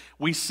that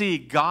we see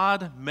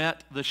God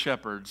met the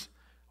shepherds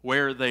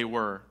where they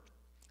were.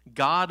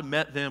 God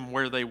met them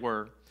where they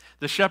were.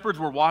 The shepherds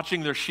were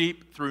watching their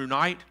sheep through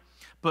night,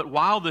 but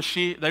while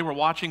they were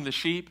watching the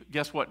sheep,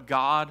 guess what?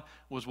 God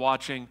was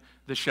watching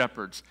the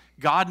shepherds.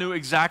 God knew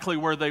exactly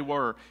where they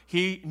were.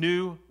 He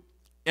knew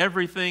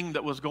everything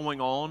that was going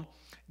on.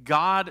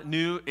 God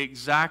knew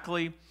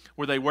exactly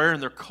where they were in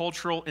their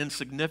cultural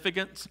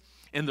insignificance,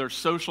 in their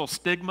social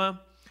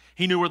stigma.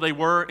 He knew where they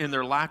were in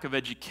their lack of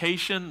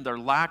education, their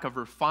lack of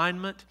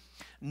refinement.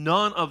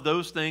 None of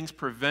those things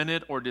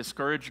prevented or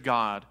discouraged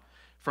God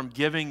from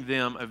giving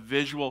them a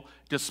visual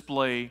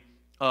display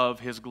of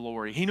His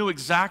glory. He knew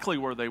exactly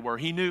where they were.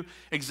 He knew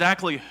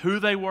exactly who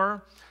they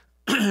were.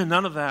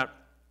 None of that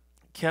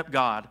kept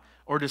God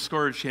or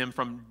discouraged Him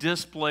from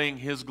displaying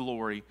His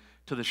glory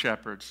to the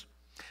shepherds.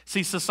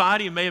 See,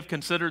 society may have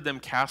considered them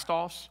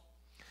cast-offs,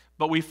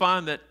 but we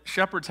find that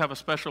shepherds have a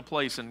special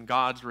place in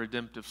God's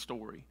redemptive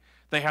story.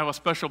 They have a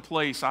special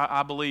place,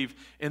 I believe,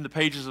 in the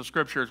pages of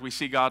Scripture as we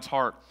see God's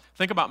heart.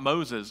 Think about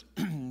Moses.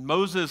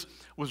 Moses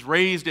was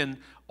raised in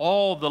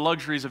all the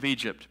luxuries of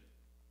Egypt.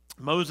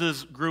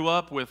 Moses grew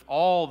up with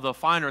all the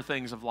finer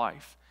things of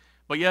life.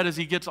 But yet as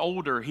he gets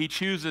older, he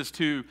chooses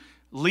to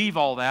leave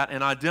all that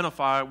and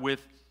identify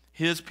with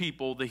his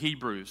people, the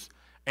Hebrews.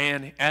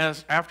 And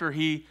after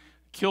he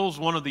kills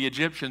one of the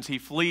Egyptians, he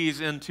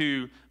flees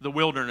into the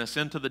wilderness,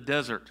 into the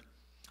desert.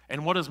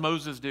 And what does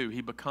Moses do?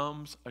 He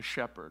becomes a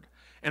shepherd.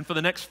 And for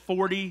the next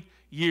 40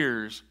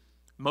 years,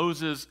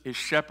 Moses is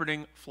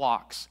shepherding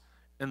flocks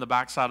in the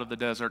backside of the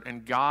desert.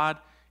 And God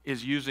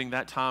is using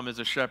that time as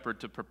a shepherd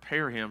to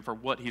prepare him for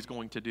what he's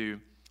going to do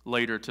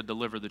later to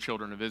deliver the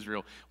children of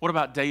Israel. What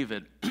about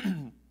David?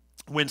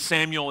 When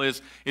Samuel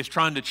is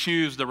trying to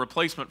choose the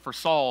replacement for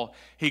Saul,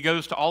 he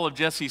goes to all of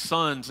Jesse's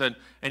sons, and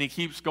he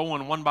keeps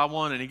going one by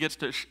one, and he gets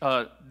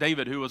to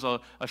David, who was a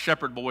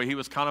shepherd boy. He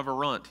was kind of a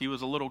runt. He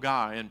was a little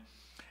guy,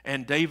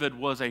 and David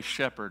was a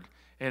shepherd.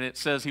 And it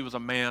says he was a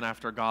man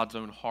after God's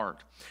own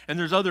heart. And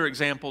there's other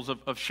examples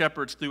of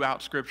shepherds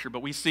throughout Scripture,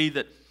 but we see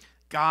that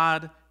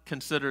God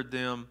considered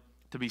them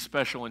to be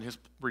special in His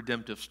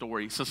redemptive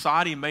story.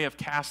 Society may have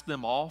cast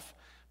them off,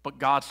 but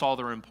God saw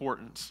their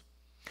importance.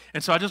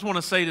 And so I just want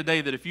to say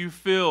today that if you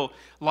feel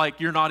like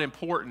you're not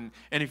important,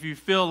 and if you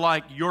feel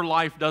like your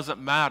life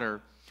doesn't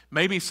matter,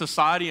 maybe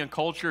society and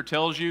culture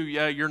tells you,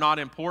 yeah, you're not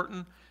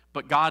important,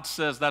 but God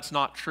says that's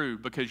not true,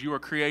 because you are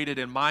created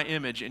in my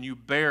image and you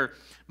bear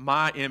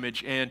my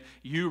image and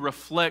you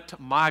reflect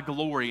my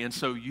glory, and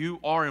so you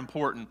are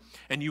important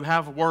and you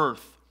have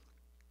worth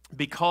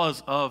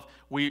because of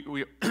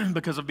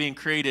because of being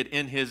created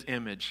in His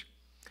image.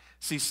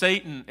 See,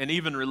 Satan and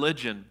even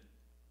religion,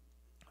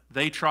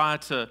 they try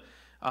to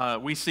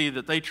we see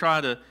that they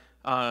try to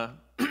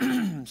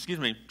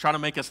try to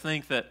make us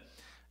think that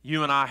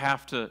you and I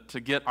have to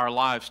get our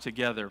lives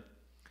together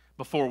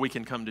before we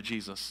can come to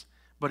Jesus.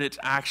 But it's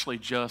actually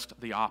just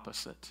the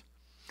opposite.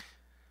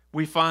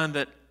 We find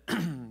that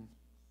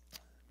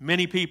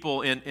many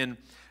people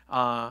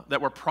that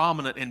were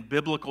prominent in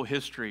biblical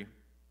history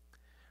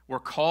were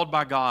called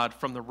by God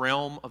from the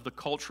realm of the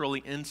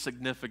culturally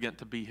insignificant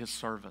to be His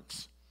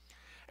servants.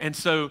 And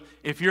so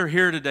if you're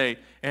here today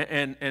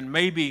and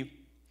maybe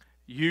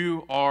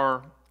you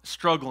are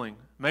struggling,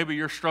 maybe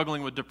you're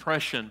struggling with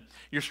depression,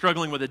 you're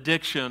struggling with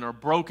addiction or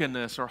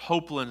brokenness or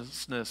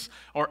hopelessness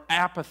or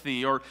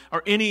apathy or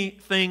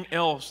anything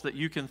else that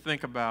you can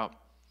think about,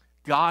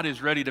 God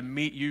is ready to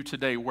meet you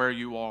today where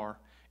you are.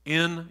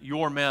 In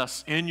your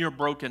mess, in your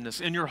brokenness,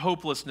 in your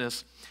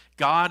hopelessness,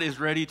 God is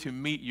ready to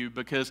meet you,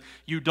 because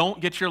you don't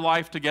get your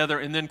life together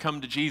and then come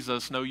to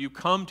Jesus. No, you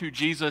come to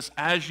Jesus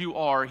as you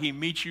are. He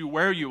meets you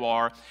where you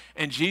are,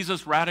 and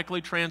Jesus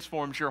radically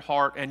transforms your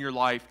heart and your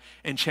life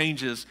and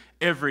changes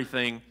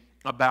everything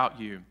about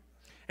you.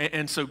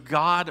 And so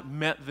God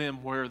met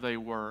them where they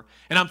were.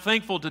 And I'm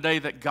thankful today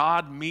that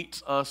God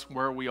meets us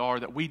where we are,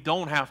 that we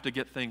don't have to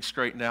get things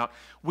straightened out.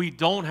 We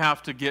don't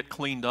have to get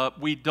cleaned up.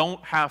 We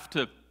don't have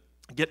to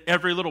get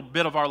every little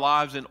bit of our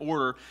lives in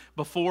order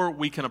before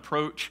we can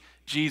approach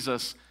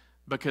Jesus,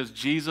 because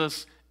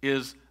Jesus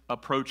is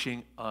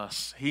approaching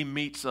us. He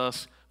meets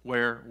us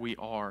where we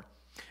are.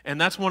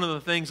 And that's one of the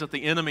things that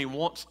the enemy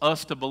wants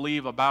us to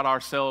believe about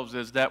ourselves,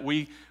 is that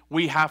we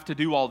have to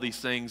do all these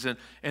things.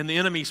 And the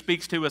enemy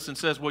speaks to us and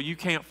says, well, you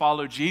can't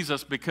follow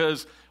Jesus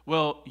because,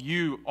 well,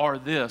 you are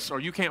this. Or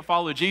you can't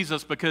follow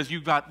Jesus because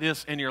you've got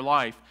this in your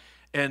life.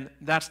 And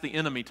that's the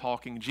enemy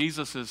talking.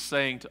 Jesus is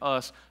saying to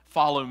us,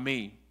 follow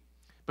me.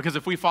 Because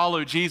if we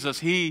follow Jesus,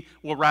 he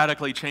will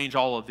radically change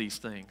all of these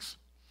things.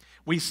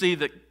 We see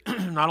that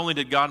not only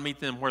did God meet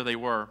them where they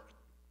were,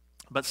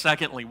 but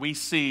secondly, we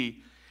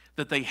see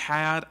that they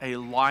had a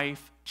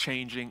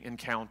life-changing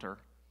encounter.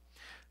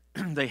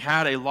 They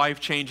had a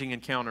life-changing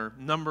encounter.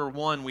 Number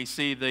one, we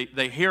see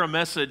they hear a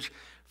message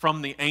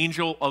from the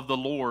angel of the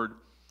Lord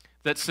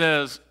that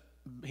says,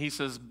 he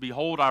says,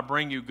 behold, I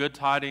bring you good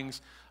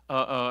tidings,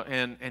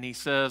 and he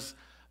says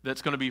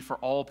that's going to be for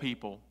all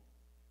people.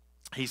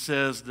 He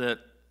says that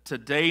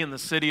today in the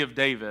city of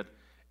David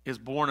is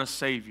born a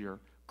Savior,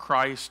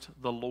 Christ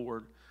the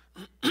Lord.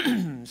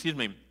 Excuse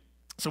me.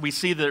 So we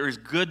see there is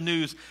good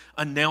news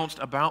announced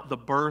about the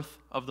birth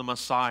of the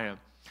Messiah.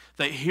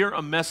 They hear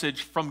a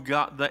message from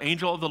God, the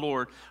angel of the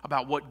Lord,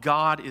 about what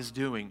God is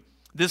doing.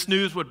 This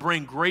news would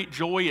bring great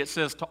joy, it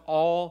says, to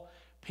all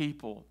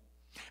people.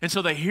 And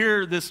so they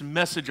hear this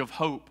message of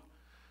hope.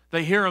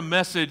 They hear a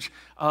message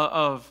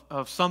of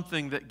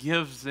something that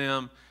gives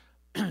them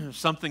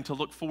something to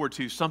look forward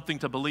to, something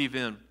to believe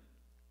in.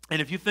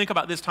 And if you think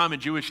about this time in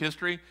Jewish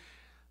history,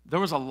 there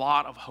was a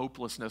lot of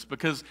hopelessness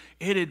because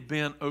it had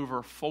been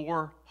over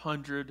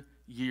 400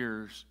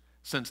 years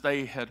since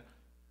they had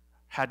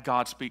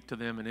God speak to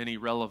them in any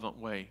relevant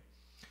way.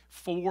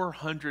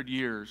 400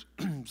 years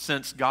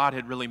since God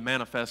had really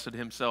manifested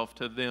himself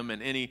to them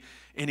in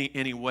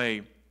any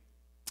way.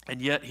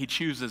 And yet he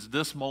chooses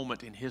this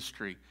moment in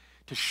history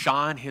to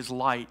shine his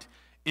light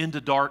into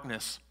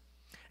darkness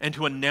and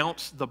to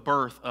announce the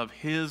birth of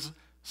his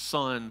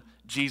son,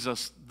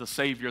 Jesus, the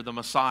Savior, the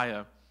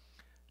Messiah,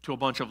 to a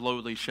bunch of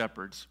lowly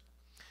shepherds.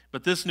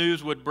 But this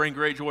news would bring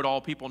great joy to all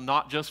people,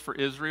 not just for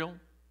Israel,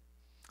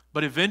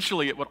 but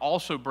eventually it would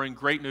also bring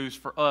great news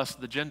for us,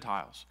 the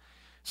Gentiles.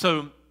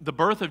 So the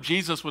birth of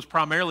Jesus was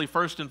primarily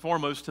first and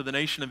foremost to the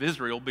nation of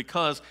Israel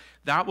because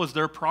that was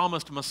their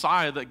promised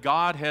Messiah that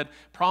God had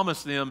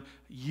promised them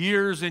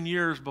years and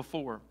years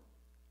before.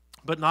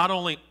 But not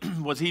only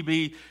was he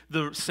be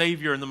the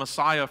Savior and the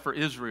Messiah for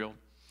Israel,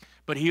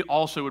 but he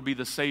also would be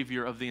the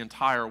Savior of the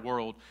entire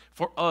world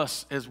for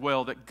us as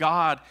well. That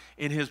God,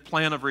 in his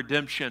plan of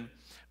redemption,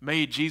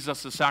 made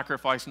Jesus a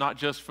sacrifice not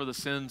just for the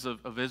sins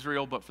of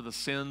Israel, but for the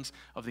sins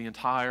of the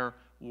entire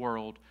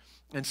world.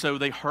 And so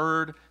they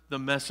heard the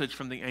message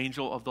from the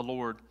angel of the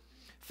Lord.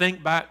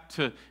 Think back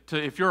to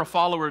if you're a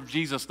follower of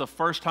Jesus, the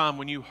first time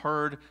when you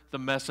heard the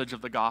message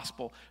of the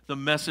gospel, the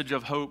message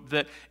of hope,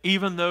 that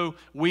even though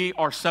we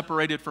are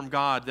separated from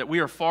God, that we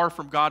are far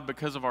from God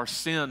because of our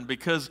sin,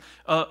 because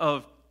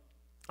of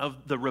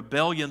the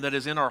rebellion that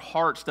is in our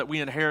hearts that we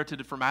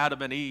inherited from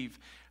Adam and Eve.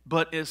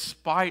 But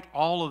despite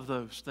all of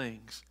those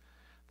things,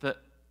 that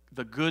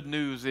the good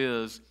news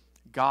is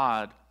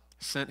God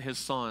sent his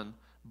son,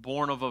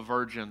 born of a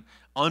virgin,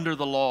 under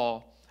the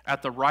law,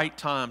 at the right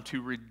time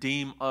to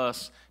redeem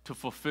us, to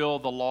fulfill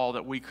the law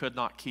that we could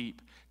not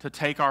keep, to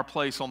take our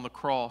place on the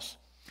cross.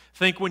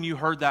 Think when you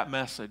heard that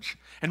message.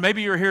 And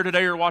maybe you're here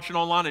today or watching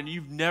online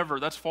and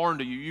that's foreign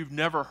to you. You've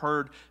never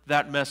heard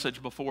that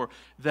message before,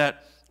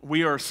 that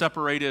we are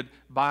separated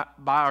by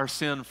our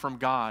sin from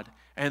God,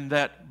 and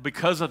that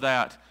because of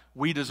that,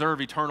 we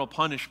deserve eternal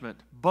punishment.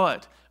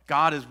 But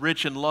God is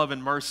rich in love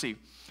and mercy.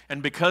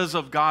 And because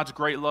of God's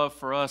great love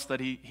for us,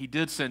 that he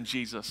did send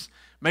Jesus.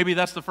 Maybe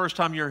that's the first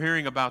time you're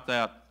hearing about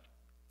that.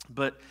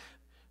 But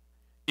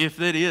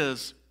if it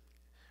is,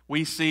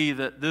 we see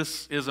that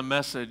this is a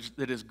message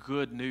that is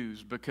good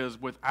news, because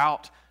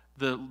without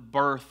the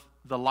birth,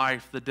 the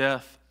life, the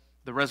death,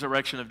 the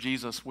resurrection of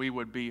Jesus, we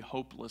would be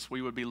hopeless.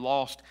 We would be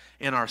lost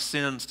in our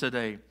sins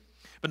today.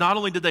 But not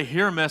only did they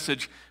hear a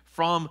message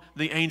from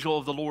the angel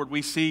of the Lord,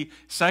 we see,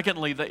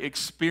 secondly, they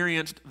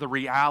experienced the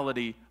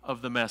reality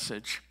of the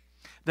message.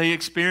 They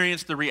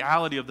experienced the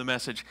reality of the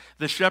message.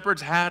 The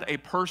shepherds had a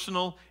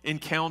personal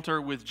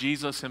encounter with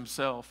Jesus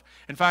himself.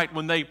 In fact,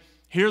 when they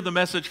hear the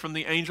message from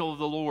the angel of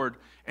the Lord,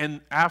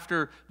 and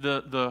after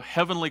the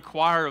heavenly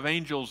choir of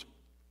angels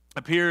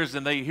appears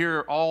and they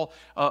hear all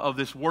of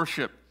this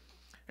worship,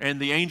 and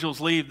the angels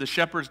leave, the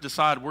shepherds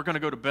decide, we're going to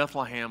go to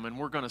Bethlehem and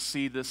we're going to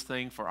see this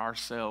thing for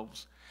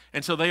ourselves.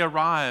 And so they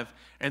arrive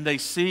and they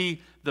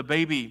see the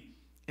baby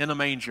in a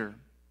manger.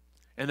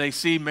 And they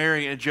see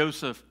Mary and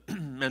Joseph,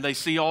 and they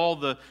see all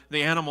the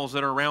animals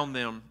that are around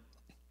them.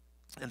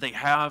 And they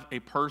have a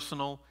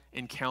personal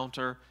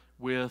encounter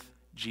with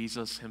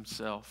Jesus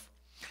himself.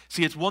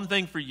 See, it's one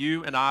thing for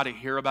you and I to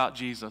hear about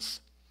Jesus,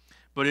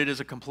 but it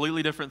is a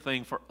completely different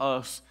thing for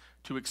us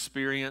to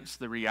experience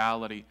the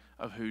reality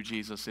of who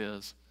Jesus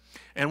is.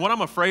 And what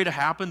I'm afraid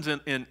happens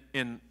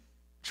in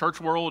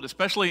church world,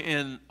 especially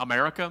in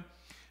America,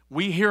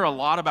 we hear a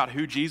lot about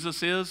who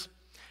Jesus is,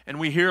 and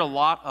we hear a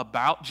lot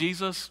about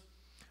Jesus,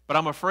 but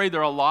I'm afraid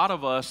there are a lot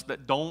of us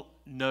that don't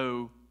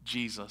know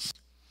Jesus,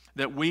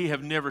 that we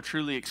have never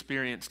truly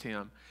experienced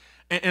him.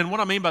 And what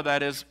I mean by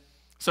that is,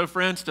 so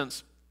for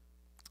instance,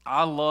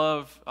 I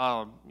love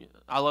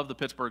the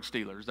Pittsburgh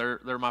Steelers.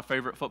 They're my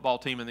favorite football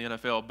team in the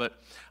NFL,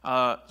 but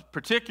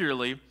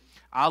particularly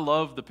I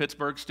love the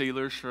Pittsburgh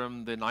Steelers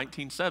from the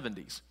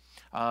 1970s.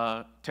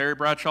 Terry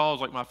Bradshaw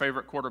is like my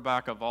favorite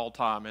quarterback of all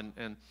time,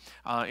 and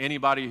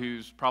anybody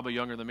who's probably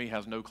younger than me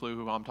has no clue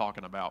who I'm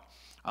talking about.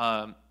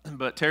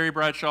 But Terry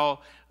Bradshaw,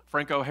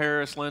 Franco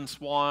Harris, Lynn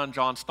Swann,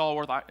 John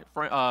Stallworth,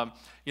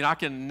 I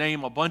can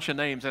name a bunch of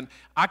names, and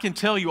I can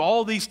tell you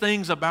all these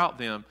things about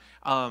them.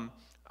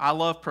 I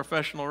love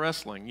professional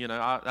wrestling.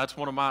 That's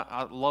one of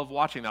I love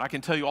watching that. I can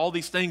tell you all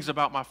these things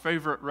about my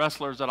favorite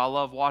wrestlers that I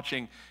love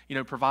watching,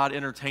 provide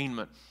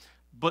entertainment.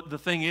 But the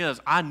thing is,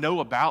 I know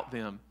about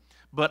them,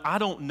 but I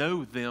don't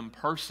know them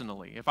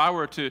personally. If I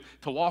were to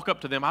walk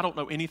up to them, I don't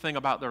know anything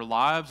about their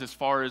lives as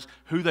far as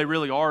who they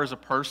really are as a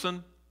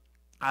person.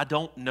 I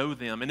don't know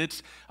them. And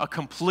it's a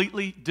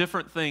completely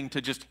different thing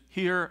to just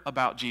hear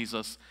about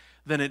Jesus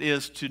than it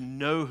is to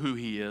know who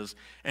he is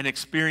and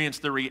experience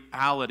the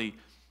reality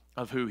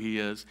of who he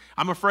is.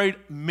 I'm afraid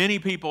many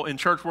people in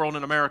church world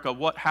in America,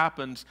 what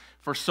happens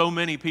for so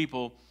many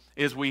people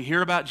is we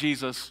hear about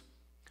Jesus,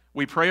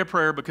 we pray a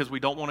prayer because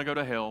we don't want to go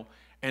to hell,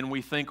 and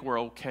we think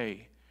we're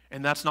okay.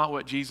 And that's not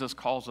what Jesus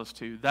calls us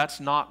to. That's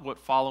not what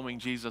following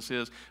Jesus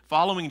is.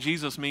 Following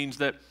Jesus means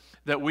that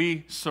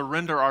we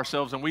surrender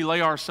ourselves and we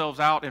lay ourselves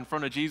out in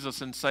front of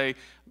Jesus and say,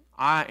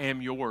 I am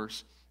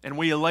yours. And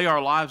we lay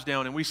our lives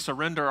down and we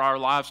surrender our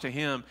lives to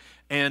him,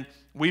 and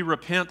we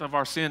repent of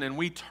our sin and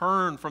we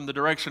turn from the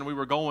direction we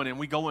were going and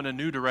we go in a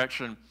new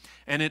direction.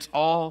 And it's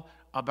all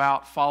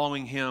about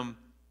following him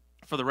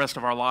for the rest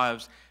of our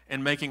lives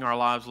and making our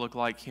lives look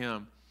like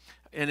him.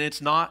 And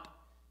it's not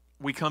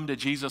we come to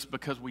Jesus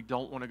because we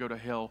don't want to go to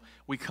hell.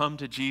 We come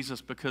to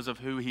Jesus because of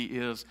who he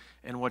is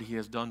and what he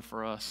has done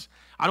for us.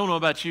 I don't know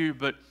about you,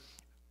 but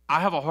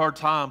I have a hard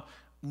time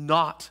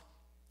not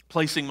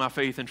placing my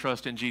faith and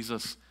trust in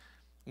Jesus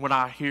when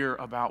I hear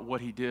about what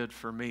he did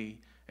for me.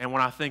 And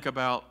when I think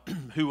about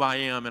who I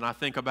am, and I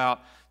think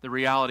about the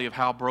reality of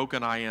how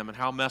broken I am and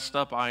how messed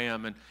up I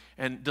am,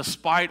 and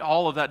despite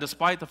all of that,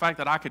 despite the fact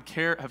that I could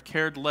have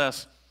cared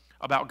less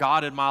about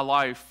God in my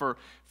life for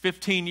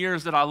 15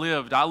 years that I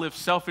lived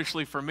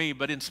selfishly for me,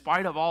 but in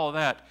spite of all of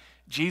that,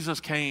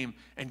 Jesus came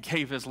and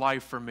gave his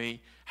life for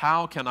me.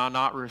 How can I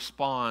not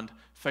respond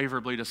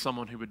favorably to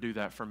someone who would do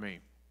that for me?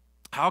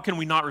 How can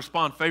we not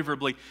respond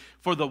favorably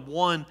for the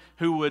one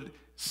who would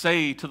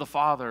say to the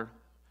Father,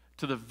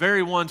 to the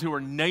very ones who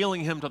were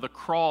nailing him to the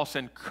cross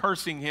and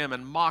cursing him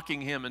and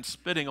mocking him and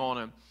spitting on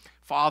him,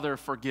 Father,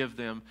 forgive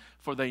them,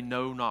 for they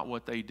know not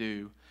what they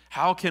do.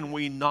 How can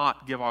we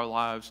not give our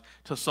lives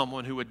to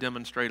someone who would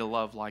demonstrate a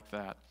love like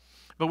that?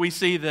 But we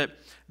see that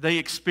they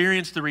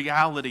experienced the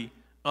reality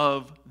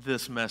of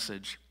this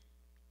message.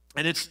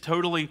 And it's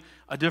totally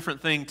a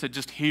different thing to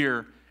just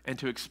hear and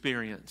to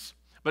experience.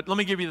 But let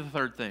me give you the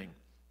third thing.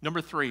 Number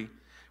 3,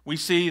 we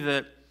see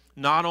that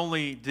not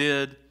only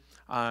did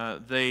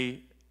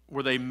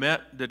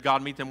did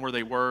God meet them where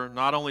they were,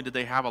 not only did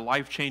they have a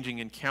life-changing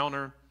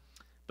encounter,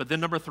 but then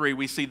number 3,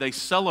 we see they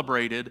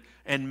celebrated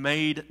and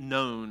made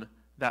known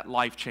that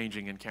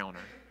life-changing encounter.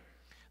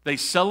 They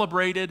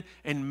celebrated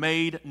and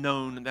made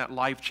known that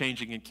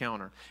life-changing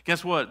encounter.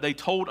 Guess what? They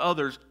told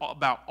others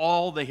about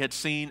all they had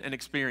seen and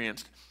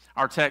experienced.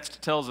 Our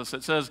text tells us,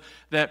 it says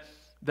that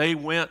they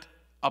went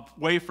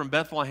away from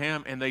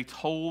Bethlehem and they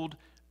told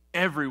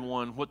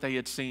everyone what they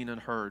had seen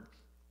and heard.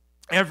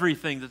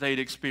 Everything that they'd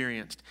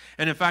experienced.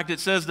 And in fact, it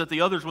says that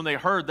the others, when they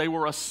heard, they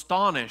were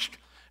astonished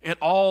at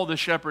all the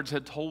shepherds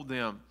had told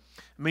them.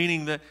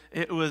 Meaning that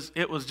it was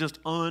just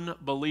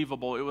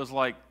unbelievable. It was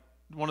like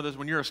one of those,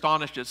 when you're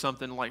astonished at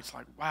something, like it's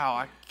like,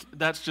 wow,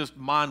 that's just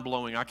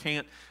mind-blowing. I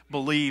can't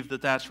believe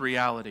that that's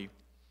reality.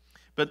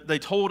 But they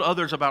told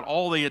others about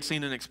all they had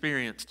seen and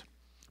experienced.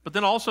 But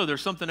then also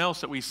there's something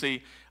else that we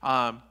see.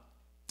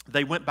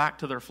 They went back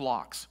to their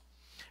flocks.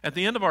 At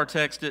the end of our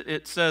text,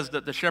 it says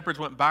that the shepherds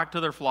went back to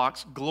their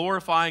flocks,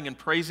 glorifying and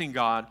praising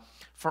God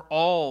for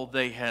all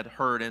they had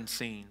heard and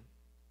seen.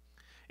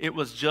 It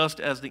was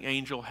just as the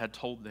angel had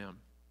told them.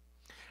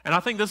 And I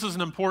think this is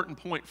an important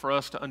point for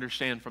us to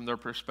understand from their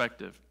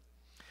perspective.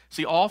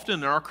 See,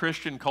 often in our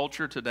Christian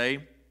culture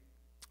today,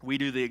 we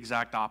do the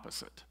exact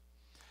opposite.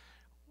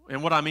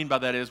 And what I mean by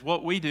that is,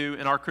 what we do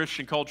in our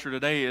Christian culture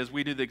today is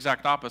we do the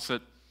exact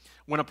opposite.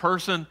 When a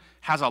person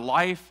has a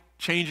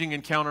life-changing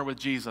encounter with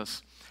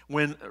Jesus,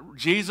 when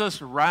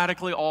Jesus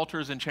radically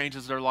alters and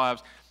changes their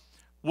lives,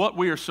 what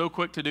we are so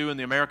quick to do in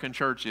the American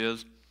church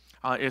is,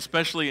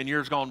 especially in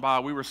years gone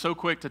by, we were so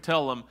quick to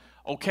tell them,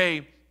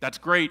 okay, that's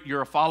great,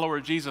 you're a follower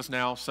of Jesus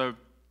now, so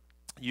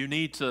you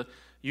need to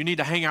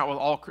hang out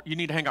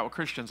with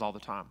Christians all the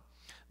time.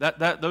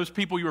 Those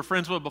people you were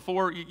friends with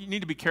before, you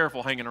need to be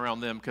careful hanging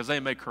around them because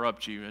they may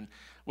corrupt you. And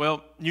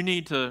well, you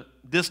need to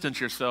distance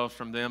yourself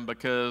from them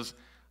because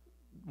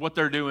what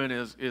they're doing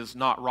is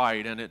not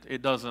right, and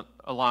it doesn't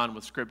align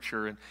with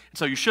Scripture. And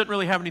so you shouldn't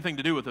really have anything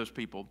to do with those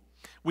people.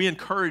 We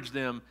encourage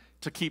them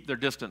to keep their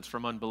distance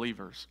from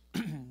unbelievers.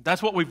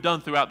 That's what we've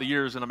done throughout the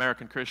years in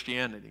American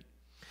Christianity.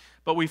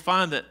 But we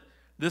find that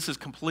this is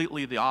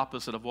completely the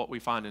opposite of what we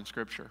find in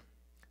Scripture.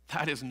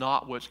 That is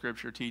not what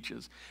Scripture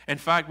teaches. In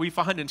fact, we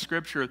find in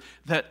Scripture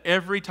that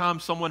every time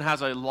someone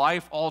has a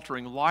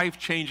life-altering,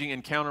 life-changing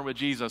encounter with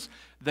Jesus,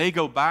 they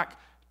go back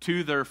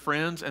to their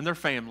friends and their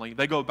family.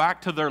 They go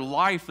back to their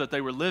life that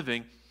they were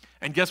living,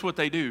 and guess what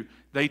they do?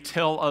 They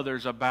tell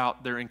others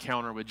about their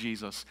encounter with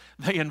Jesus.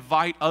 They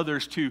invite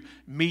others to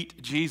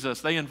meet Jesus.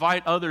 They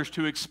invite others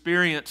to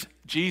experience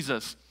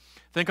Jesus.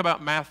 Think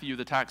about Matthew,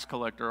 the tax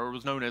collector, or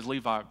was known as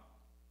Levi.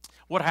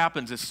 What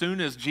happens as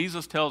soon as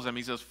Jesus tells him,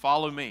 he says,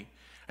 "Follow me."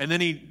 And then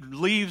he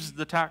leaves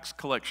the tax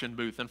collection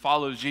booth and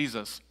follows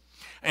Jesus.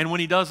 And when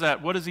he does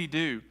that, what does he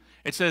do?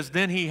 It says,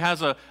 then he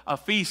has a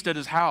feast at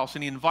his house,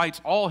 and he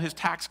invites all his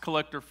tax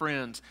collector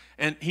friends,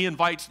 and he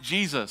invites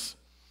Jesus.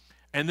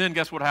 And then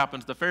guess what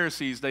happens? The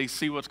Pharisees, they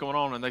see what's going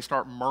on, and they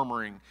start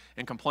murmuring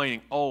and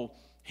complaining. Oh,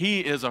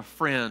 he is a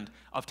friend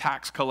of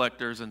tax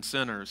collectors and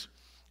sinners.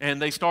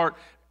 And they start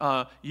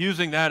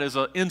using that as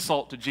an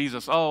insult to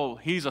Jesus. Oh,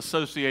 he's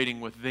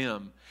associating with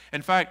them.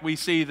 In fact, we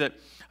see that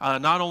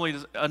not only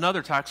does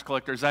another tax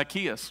collector,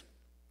 Zacchaeus,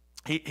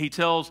 he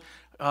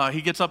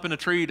gets up in a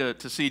tree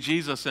to see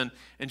Jesus, and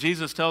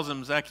Jesus tells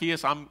him,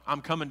 Zacchaeus,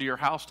 I'm coming to your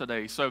house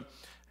today. So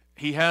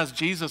he has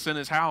Jesus in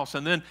his house,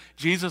 and then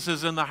Jesus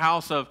is in the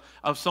house of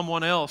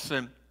someone else,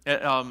 and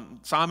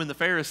Simon the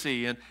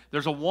Pharisee, and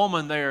there's a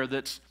woman there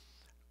that's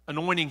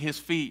anointing his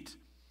feet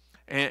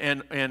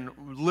and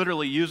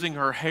literally using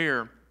her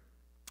hair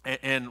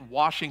and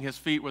washing his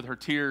feet with her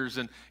tears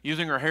and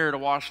using her hair to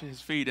wash his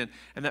feet. And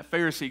that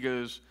Pharisee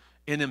goes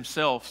in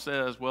himself,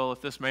 says, well,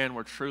 if this man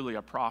were truly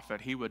a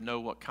prophet, he would know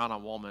what kind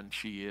of woman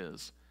she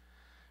is.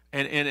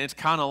 And it's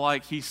kind of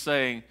like he's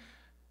saying,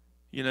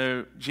 you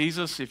know,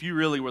 Jesus, if you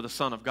really were the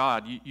Son of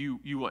God,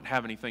 you wouldn't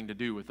have anything to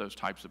do with those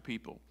types of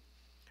people.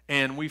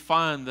 And we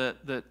find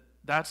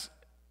that's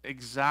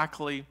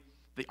exactly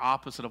the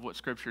opposite of what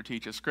Scripture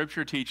teaches.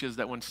 Scripture teaches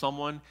that when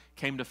someone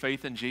came to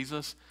faith in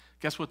Jesus,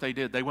 guess what they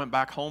did? They went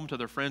back home to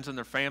their friends and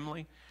their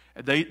family.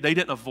 They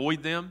didn't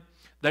avoid them.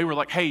 They were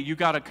like, hey, you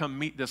got to come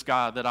meet this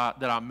guy that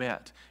I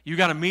met. You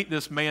got to meet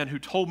this man who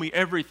told me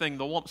everything,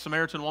 the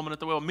Samaritan woman at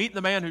the well. Meet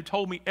the man who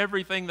told me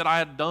everything that I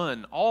had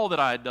done, all that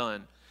I had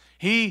done.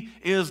 He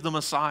is the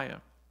Messiah.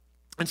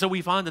 And so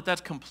we find that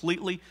that's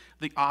completely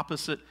the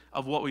opposite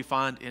of what we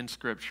find in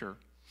Scripture.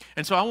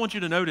 And so I want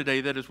you to know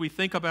today that as we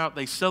think about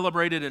they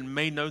celebrated and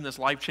made known this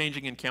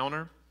life-changing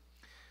encounter,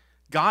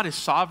 God has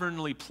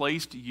sovereignly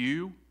placed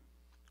you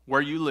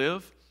where you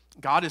live.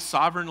 God has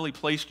sovereignly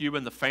placed you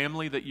in the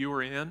family that you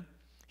are in.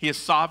 He has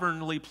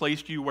sovereignly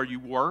placed you where you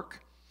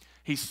work.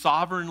 He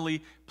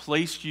sovereignly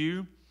placed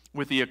you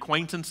with the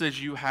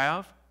acquaintances you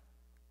have.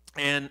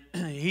 And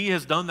He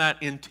has done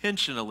that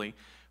intentionally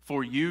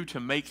for you to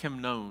make Him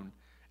known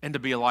and to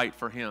be a light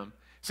for Him.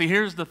 See,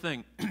 here's the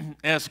thing.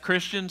 As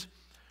Christians,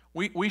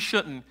 we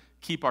shouldn't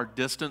keep our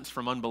distance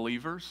from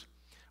unbelievers.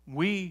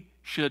 We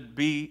should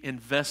be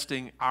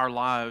investing our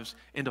lives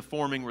into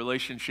forming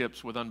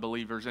relationships with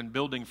unbelievers and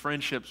building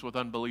friendships with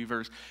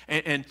unbelievers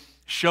and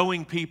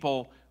showing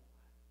people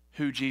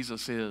who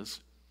Jesus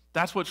is.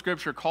 That's what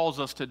Scripture calls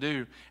us to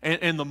do.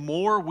 And the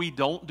more we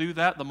don't do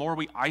that, the more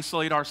we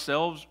isolate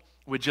ourselves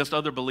with just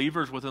other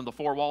believers within the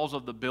four walls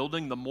of the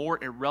building, the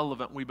more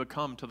irrelevant we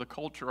become to the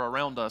culture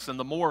around us. And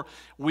the more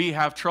we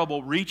have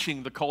trouble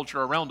reaching the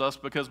culture around us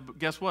because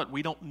guess what?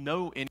 We don't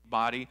know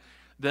anybody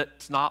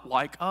that's not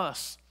like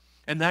us.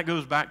 And that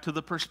goes back to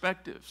the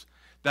perspectives.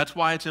 That's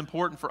why it's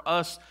important for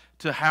us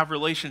to have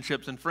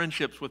relationships and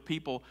friendships with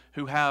people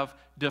who have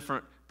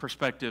different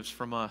perspectives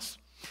from us.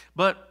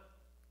 But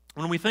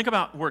when we think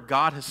about where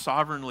God has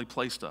sovereignly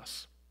placed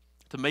us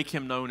to make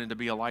Him known and to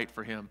be a light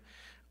for Him,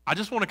 I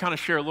just want to kind of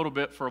share a little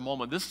bit for a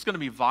moment. This is going to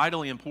be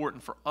vitally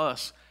important for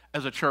us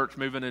as a church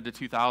moving into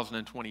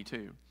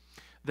 2022.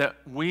 That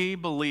we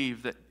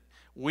believe that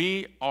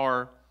we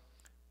are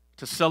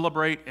to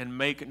celebrate and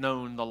make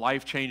known the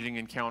life-changing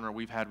encounter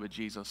we've had with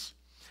Jesus.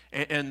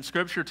 And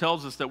Scripture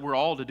tells us that we're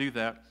all to do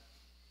that.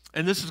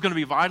 And this is going to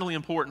be vitally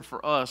important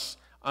for us,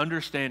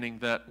 understanding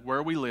that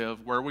where we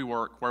live, where we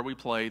work, where we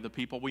play, the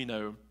people we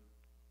know,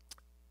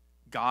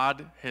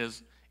 God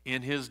has,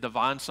 in His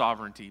divine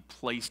sovereignty,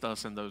 placed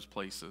us in those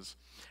places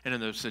and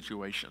in those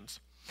situations.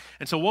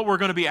 And so what we're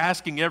going to be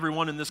asking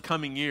everyone in this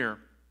coming year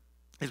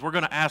is we're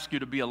going to ask you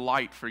to be a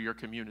light for your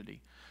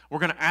community. We're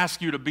going to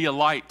ask you to be a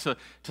light,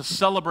 to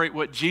celebrate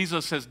what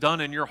Jesus has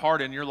done in your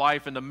heart and your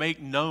life, and to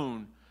make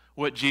known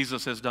what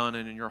Jesus has done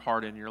in your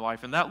heart and your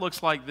life. And that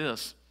looks like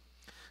this.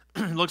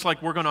 It looks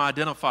like we're going to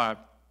identify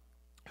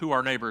who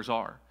our neighbors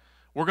are.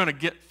 We're going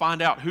to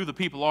find out who the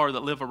people are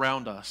that live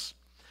around us.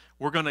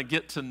 We're going to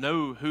get to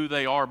know who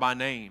they are by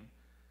name.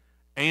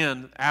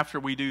 And after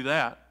we do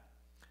that,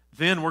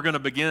 then we're going to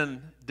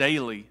begin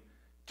daily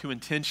to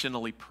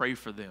intentionally pray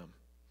for them.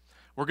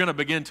 We're going to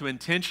begin to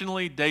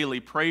intentionally, daily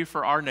pray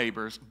for our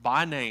neighbors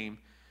by name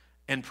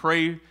and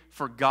pray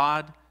for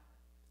God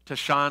to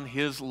shine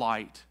His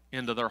light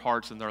into their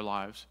hearts and their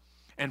lives.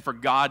 and for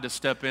God to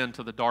step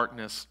into the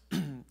darkness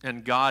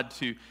and God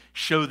to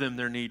show them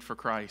their need for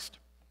Christ.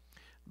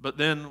 But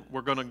then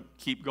we're going to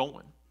keep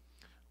going.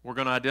 We're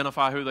going to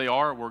identify who they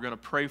are. We're going to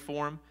pray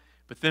for them.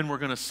 But then we're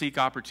going to seek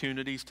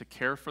opportunities to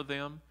care for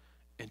them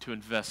and to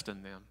invest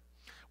in them.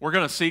 We're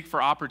going to seek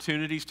for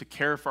opportunities to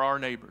care for our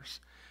neighbors.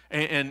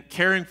 And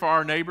caring for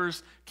our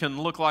neighbors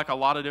can look like a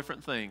lot of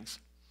different things.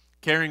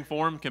 Caring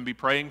for them can be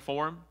praying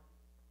for them.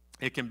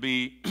 It can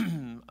be,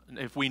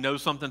 if we know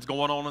something's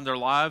going on in their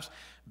lives,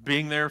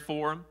 being there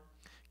for them.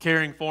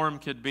 Caring for them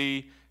could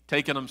be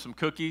taking them some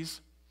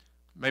cookies,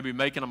 maybe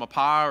making them a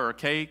pie or a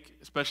cake,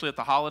 especially at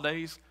the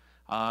holidays.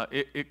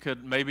 It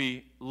could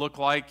maybe look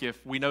like,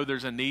 if we know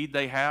there's a need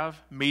they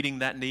have, meeting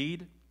that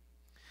need,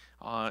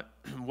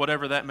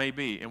 whatever that may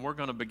be. And we're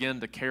going to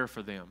begin to care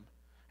for them.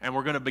 And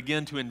we're going to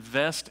begin to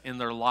invest in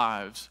their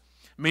lives.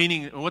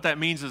 Meaning, what that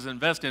means is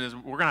invest in is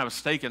we're going to have a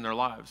stake in their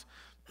lives.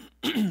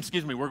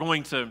 Excuse me, we're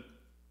going to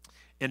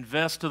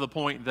invest to the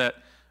point that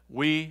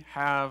we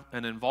have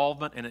an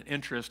involvement and an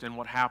interest in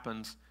what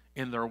happens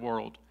in their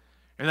world.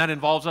 And that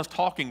involves us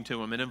talking to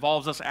them. It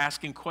involves us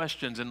asking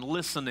questions and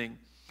listening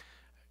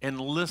and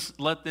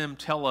let them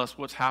tell us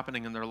what's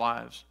happening in their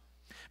lives.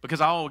 Because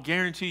I will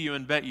guarantee you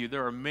and bet you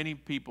there are many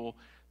people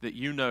that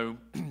you know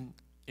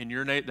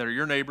that are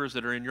your neighbors,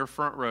 that are in your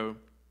front row,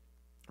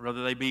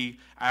 whether they be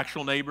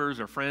actual neighbors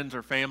or friends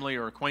or family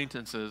or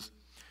acquaintances,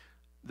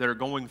 that are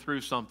going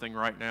through something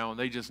right now and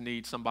they just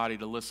need somebody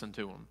to listen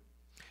to them.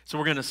 So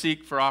we're going to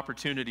seek for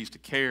opportunities to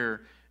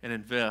care and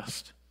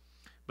invest.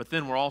 But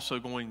then we're also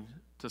going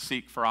to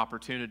seek for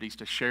opportunities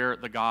to share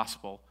the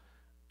gospel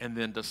and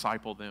then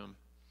disciple them.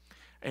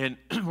 And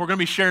we're going to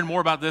be sharing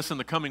more about this in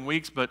the coming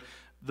weeks, but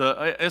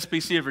the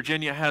SBC of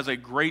Virginia has a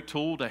great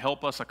tool to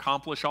help us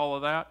accomplish all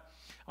of that,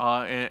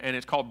 and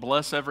it's called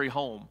Bless Every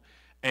Home.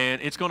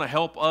 And it's going to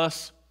help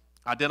us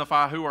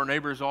identify who our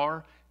neighbors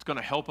are. It's going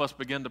to help us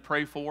begin to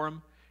pray for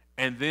them,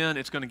 and then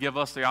it's going to give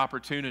us the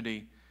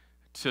opportunity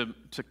to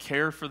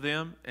care for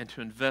them and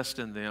to invest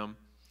in them,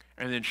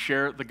 and then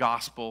share the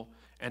gospel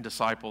and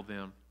disciple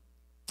them.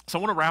 So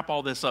I want to wrap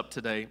all this up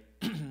today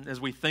as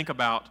we think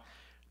about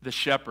the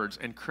shepherds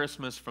and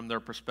Christmas from their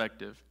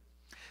perspective.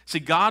 See,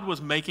 God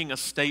was making a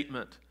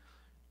statement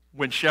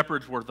when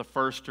shepherds were the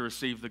first to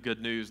receive the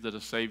good news that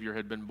a Savior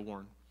had been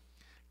born.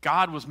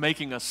 God was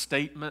making a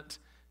statement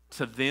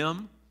to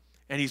them,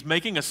 and He's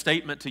making a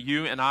statement to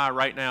you and I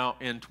right now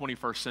in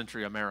 21st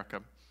century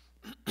America.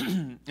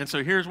 And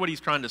so here's what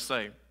He's trying to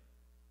say.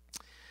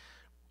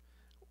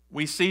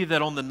 We see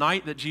that on the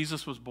night that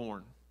Jesus was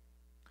born,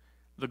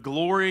 the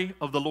glory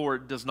of the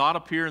Lord does not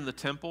appear in the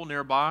temple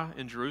nearby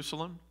in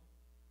Jerusalem,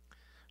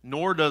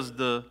 nor does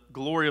the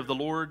glory of the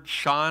Lord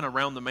shine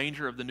around the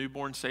manger of the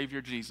newborn Savior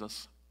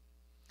Jesus.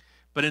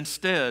 But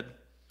instead,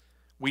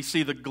 we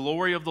see the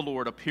glory of the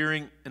Lord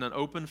appearing in an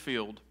open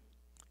field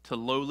to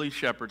lowly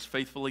shepherds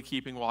faithfully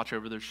keeping watch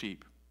over their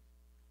sheep.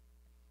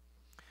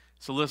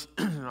 So listen,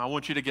 I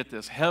want you to get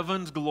this.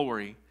 Heaven's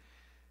glory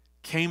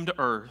came to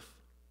earth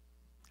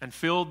and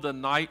filled the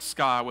night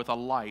sky with a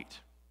light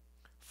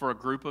for a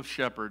group of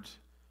shepherds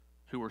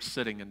who were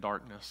sitting in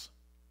darkness.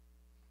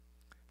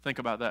 Think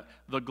about that.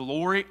 The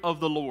glory of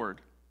the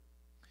Lord,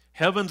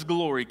 heaven's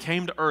glory,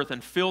 came to earth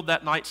and filled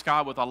that night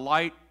sky with a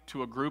light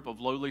to a group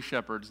of lowly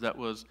shepherds that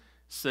was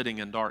sitting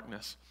in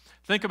darkness.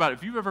 Think about it.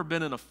 If you've ever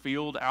been in a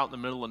field out in the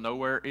middle of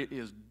nowhere, it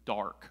is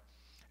dark.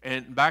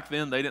 And back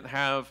then, they didn't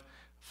have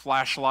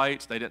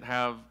flashlights. They didn't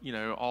have,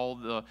 all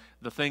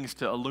the things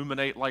to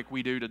illuminate like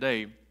we do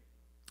today.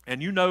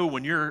 And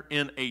when you're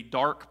in a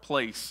dark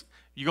place,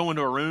 you go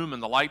into a room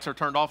and the lights are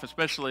turned off,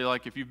 especially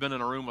like if you've been in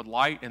a room with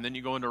light and then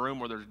you go into a room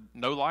where there's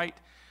no light,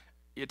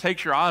 it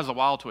takes your eyes a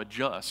while to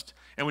adjust.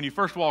 And when you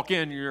first walk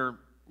in, you're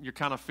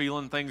kind of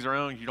feeling things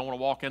around. You don't want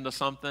to walk into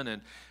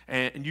something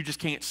and you just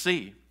can't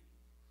see.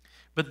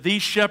 But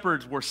these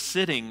shepherds were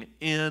sitting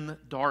in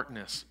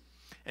darkness,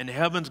 and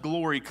heaven's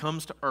glory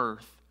comes to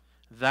earth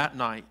that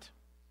night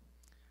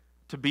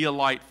to be a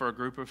light for a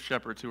group of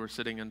shepherds who are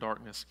sitting in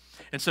darkness.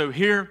 And so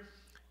here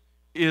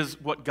is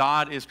what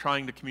God is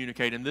trying to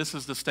communicate, and this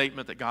is the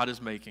statement that God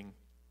is making,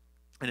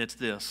 and it's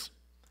this.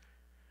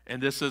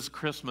 And this is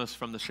Christmas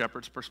from the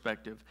shepherd's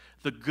perspective.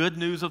 The good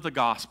news of the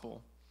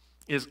gospel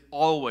is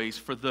always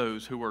for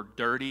those who are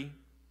dirty,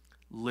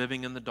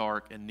 living in the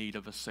dark, in need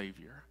of a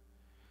Savior.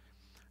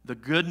 The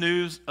good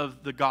news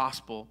of the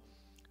gospel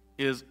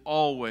is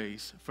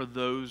always for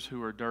those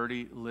who are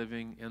dirty,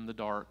 living in the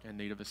dark, in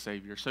need of a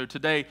Savior. So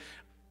today,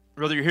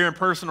 whether you're here in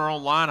person or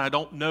online, I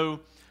don't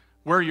know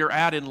where you're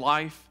at in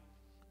life,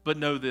 but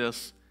know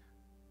this.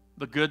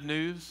 The good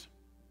news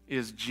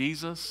is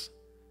Jesus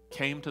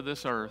came to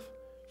this earth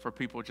for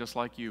people just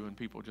like you and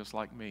people just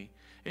like me.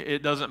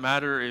 It doesn't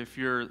matter if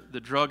you're the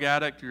drug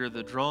addict, you're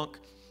the drunk.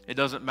 It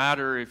doesn't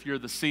matter if you're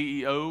the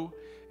CEO.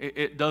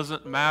 It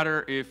doesn't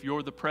matter if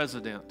you're the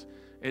president.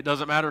 It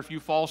doesn't matter if you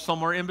fall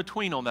somewhere in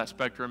between on that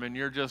spectrum and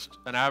you're just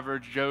an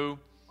average Joe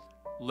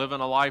living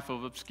a life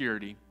of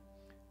obscurity.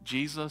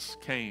 Jesus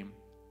came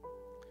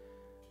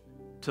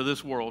to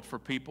this world for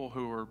people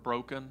who are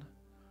broken,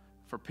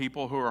 for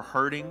people who are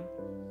hurting,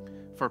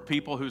 for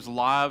people whose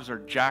lives are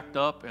jacked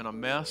up and a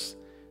mess.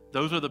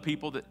 Those are the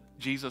people that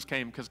Jesus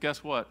came, because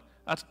guess what?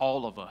 That's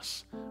all of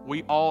us.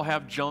 We all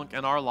have junk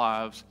in our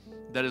lives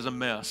that is a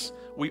mess.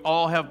 We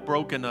all have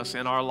brokenness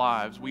in our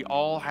lives. We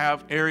all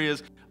have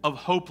areas of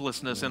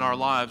hopelessness in our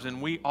lives,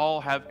 and we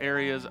all have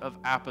areas of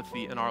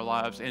apathy in our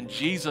lives. And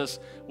Jesus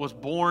was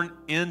born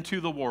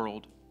into the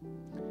world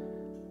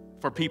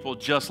for people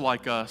just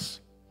like us,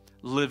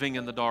 living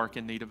in the dark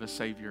in need of a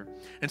Savior.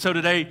 And so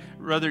today,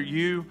 whether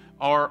you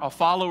are a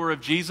follower of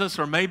Jesus,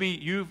 or maybe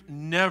you've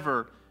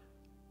never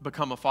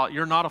become a follower,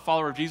 you're not a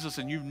follower of Jesus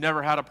and you've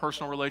never had a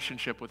personal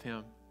relationship with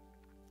Him,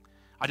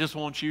 I just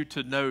want you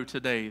to know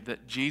today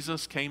that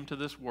Jesus came to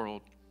this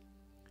world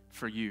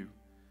for you.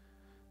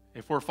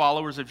 If we're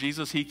followers of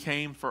Jesus, He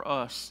came for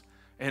us.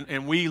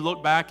 And we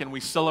look back and we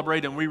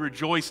celebrate and we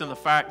rejoice in the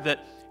fact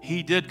that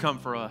He did come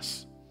for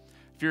us.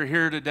 If you're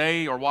here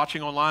today or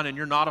watching online and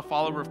you're not a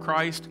follower of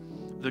Christ,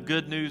 the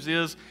good news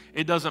is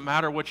it doesn't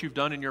matter what you've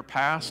done in your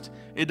past.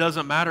 It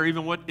doesn't matter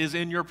even what is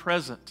in your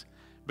present,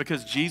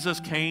 because Jesus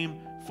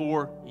came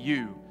for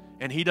you.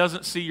 And He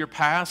doesn't see your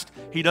past.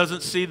 He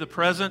doesn't see the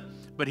present,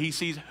 but He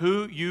sees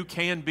who you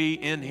can be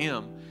in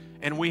Him.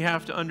 And we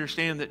have to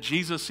understand that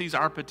Jesus sees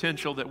our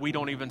potential that we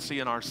don't even see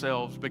in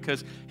ourselves,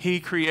 because He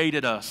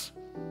created us.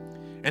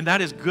 And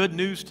that is good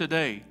news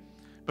today,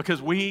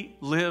 because we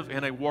live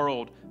in a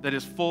world that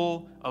is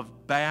full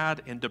of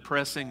bad and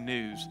depressing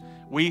news.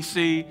 We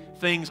see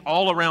things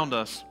all around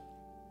us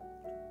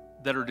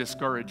that are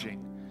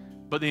discouraging.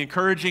 But the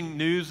encouraging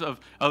news of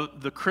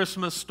the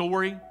Christmas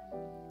story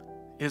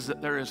is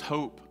that there is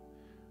hope.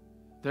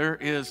 There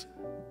is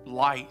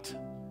light.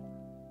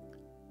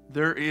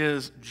 There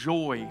is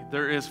joy.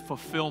 There is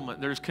fulfillment.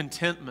 There's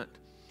contentment.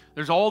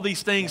 There's all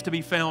these things to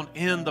be found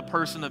in the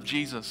person of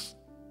Jesus.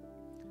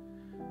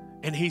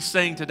 And He's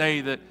saying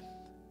today that,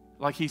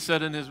 like He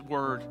said in His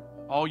word,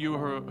 all you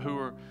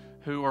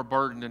who are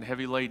burdened and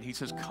heavy laden, He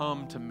says,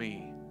 come to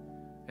me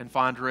and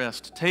find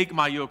rest. Take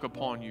my yoke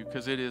upon you,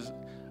 because it is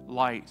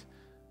light.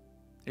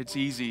 It's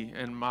easy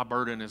and my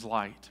burden is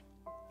light.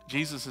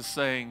 Jesus is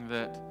saying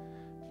that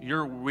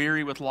you're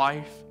weary with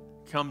life,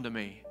 come to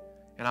me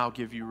and I'll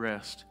give you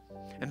rest.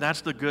 And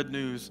that's the good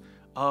news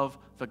of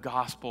the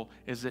gospel,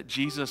 is that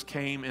Jesus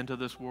came into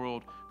this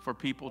world for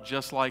people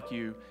just like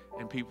you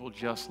and people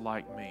just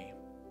like me.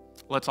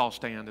 Let's all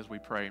stand as we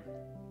pray.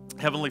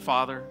 Heavenly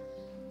Father,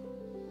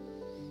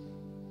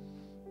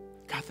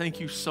 God, thank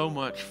you so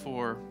much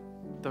for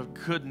the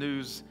good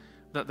news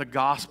that the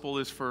gospel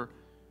is for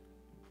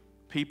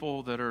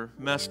people that are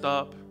messed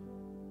up,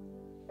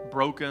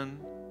 broken,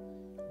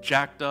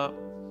 jacked up,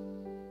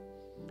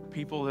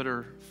 people that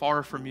are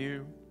far from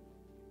you,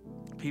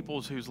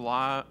 people whose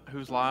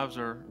lives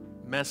are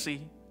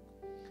messy.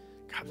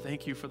 God,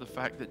 thank you for the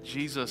fact that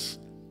Jesus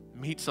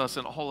meets us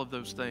in all of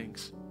those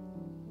things.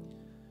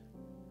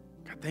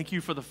 God, thank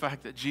you for the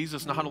fact that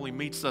Jesus not only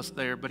meets us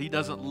there, but He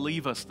doesn't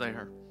leave us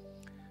there.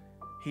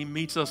 He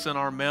meets us in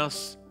our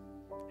mess.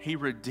 He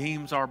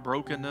redeems our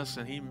brokenness,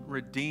 and He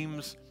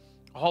redeems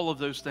all of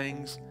those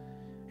things.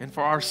 And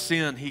for our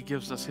sin, He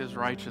gives us His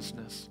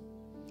righteousness.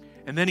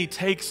 And then He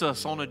takes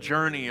us on a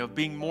journey of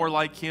being more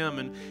like Him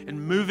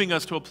and moving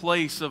us to a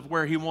place of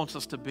where He wants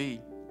us to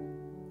be.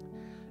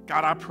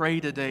 God, I pray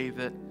today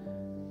that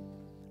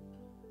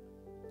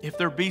if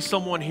there be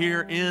someone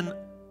here in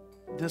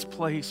this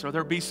place, or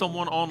there be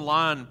someone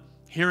online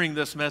hearing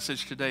this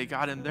message today,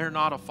 God, and they're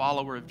not a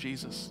follower of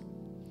Jesus,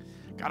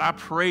 God, I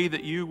pray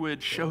that you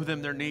would show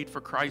them their need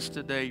for Christ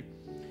today,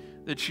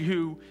 that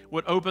you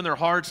would open their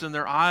hearts and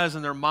their eyes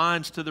and their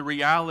minds to the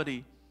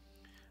reality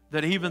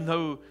that even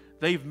though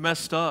they've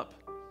messed up,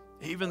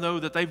 even though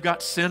that they've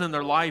got sin in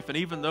their life, and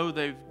even though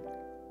they're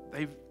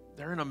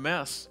in a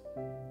mess,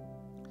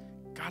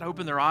 God,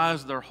 open their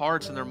eyes, their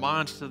hearts, and their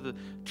minds to the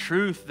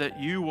truth that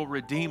you will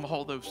redeem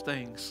all those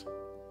things.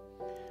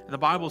 And the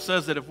Bible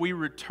says that if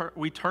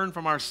we turn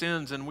from our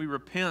sins and we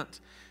repent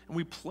and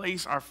we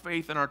place our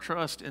faith and our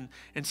trust and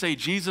say,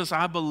 Jesus,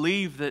 I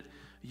believe that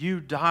you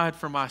died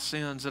for my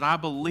sins, and I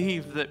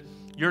believe that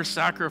your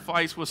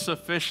sacrifice was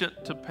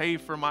sufficient to pay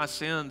for my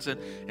sins.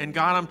 And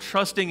God, I'm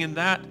trusting in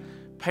that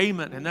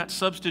payment and that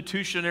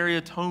substitutionary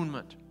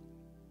atonement.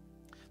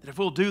 That if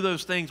we'll do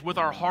those things with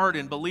our heart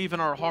and believe in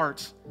our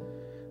hearts,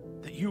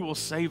 that you will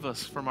save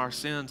us from our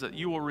sins, that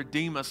you will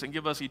redeem us and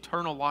give us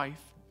eternal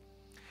life.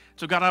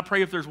 So God, I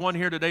pray if there's one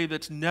here today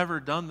that's never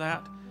done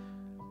that,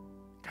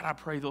 God, I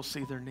pray they'll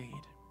see their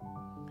need.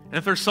 And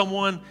if there's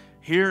someone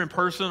here in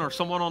person or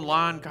someone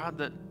online, God,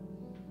 that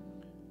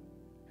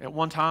at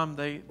one time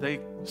they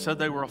said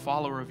they were a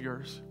follower of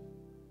yours,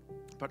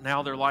 but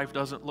now their life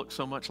doesn't look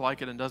so much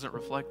like it and doesn't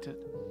reflect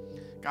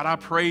it. God, I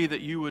pray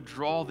that you would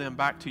draw them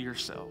back to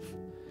yourself.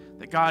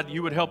 That God,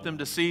 you would help them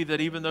to see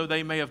that even though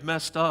they may have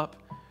messed up,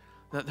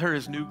 that there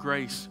is new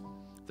grace,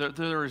 that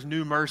there is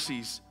new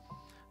mercies,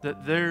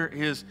 that there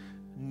is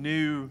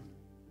new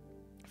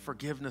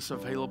forgiveness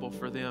available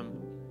for them.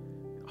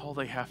 All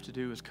they have to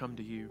do is come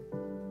to you.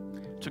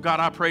 So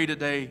God, I pray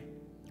today,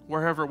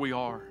 wherever we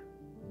are,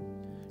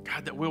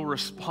 God, that we'll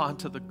respond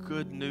to the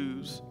good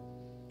news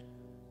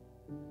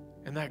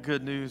And that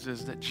good news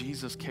is that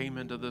Jesus came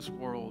into this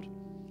world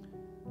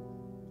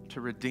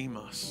to redeem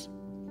us,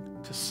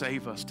 to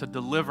save us, to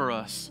deliver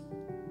us.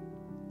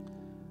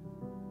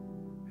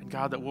 And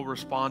God, that we'll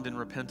respond in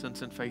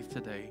repentance and faith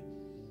today.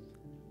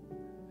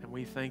 And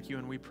we thank you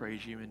and we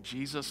praise you. In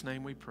Jesus'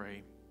 name we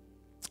pray.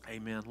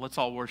 Amen. Let's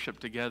all worship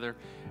together.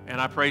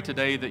 And I pray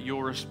today that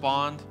you'll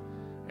respond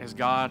as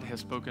God has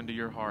spoken to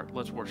your heart.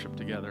 Let's worship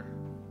together.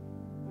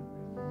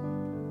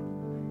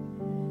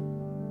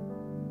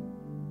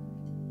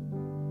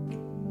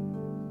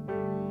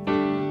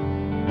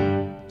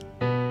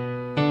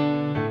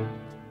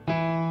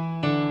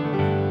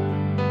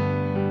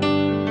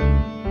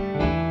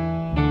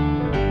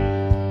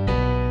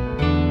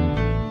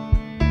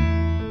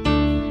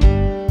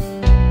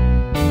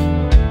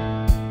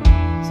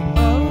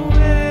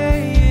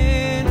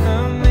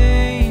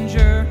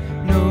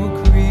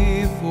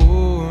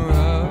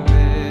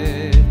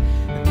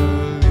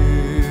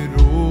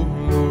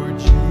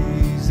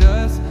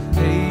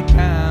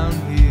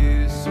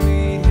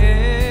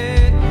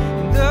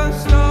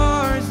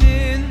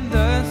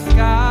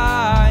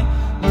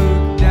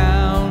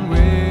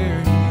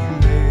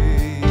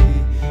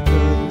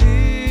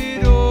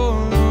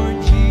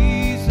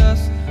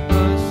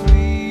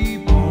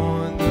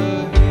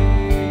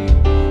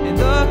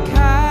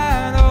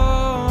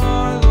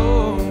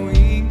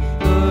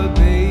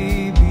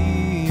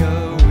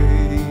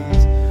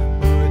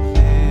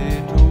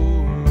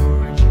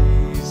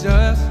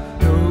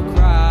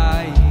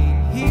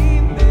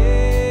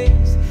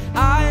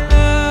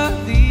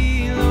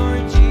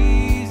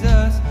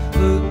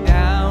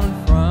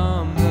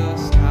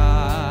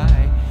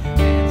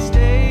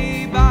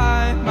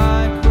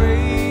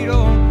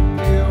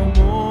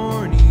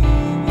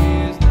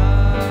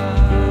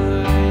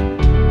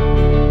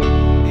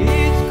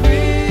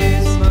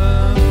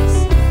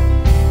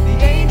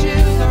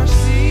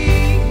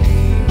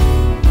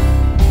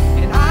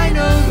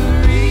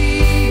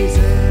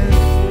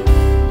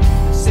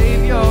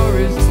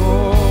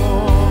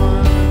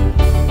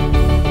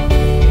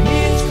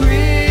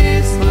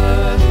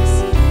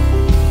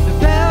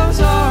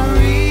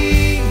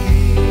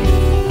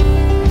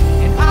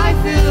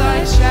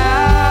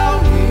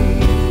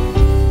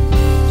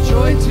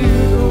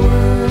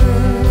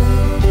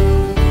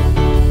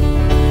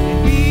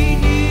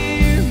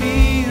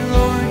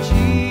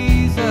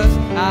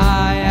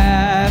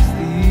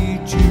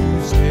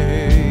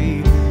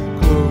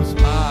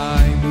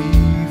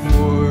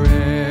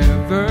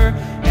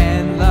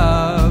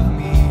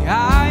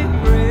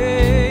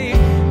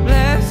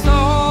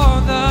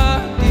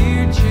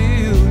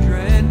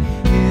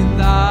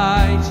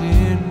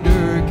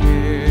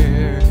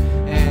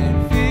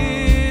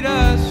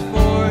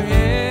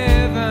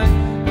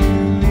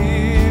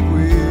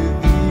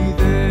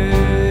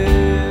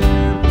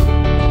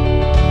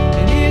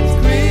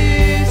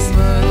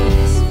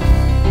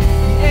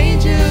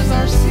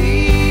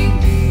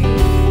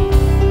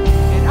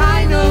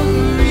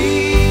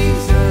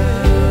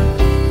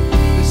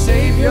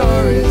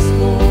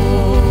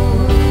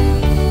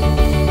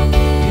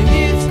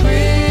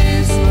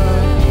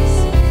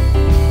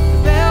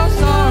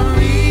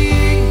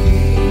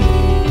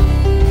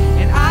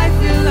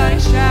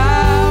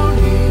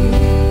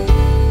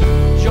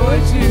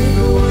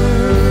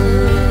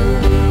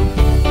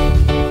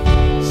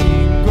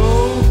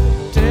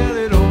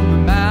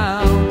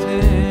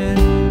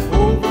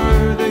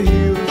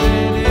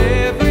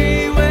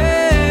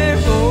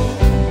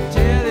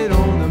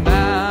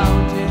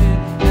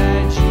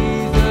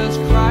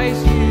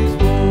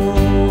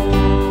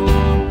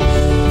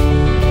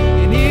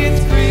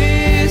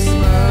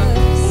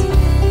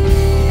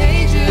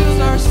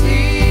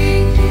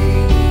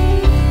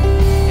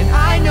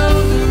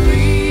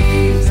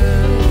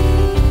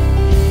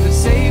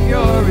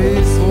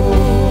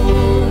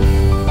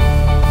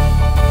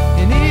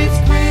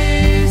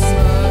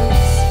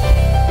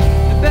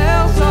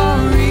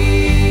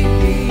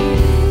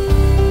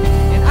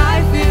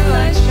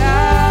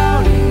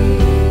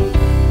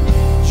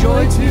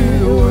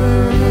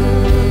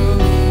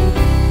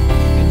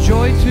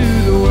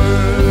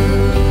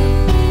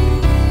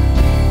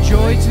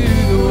 Joy to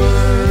the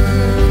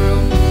world.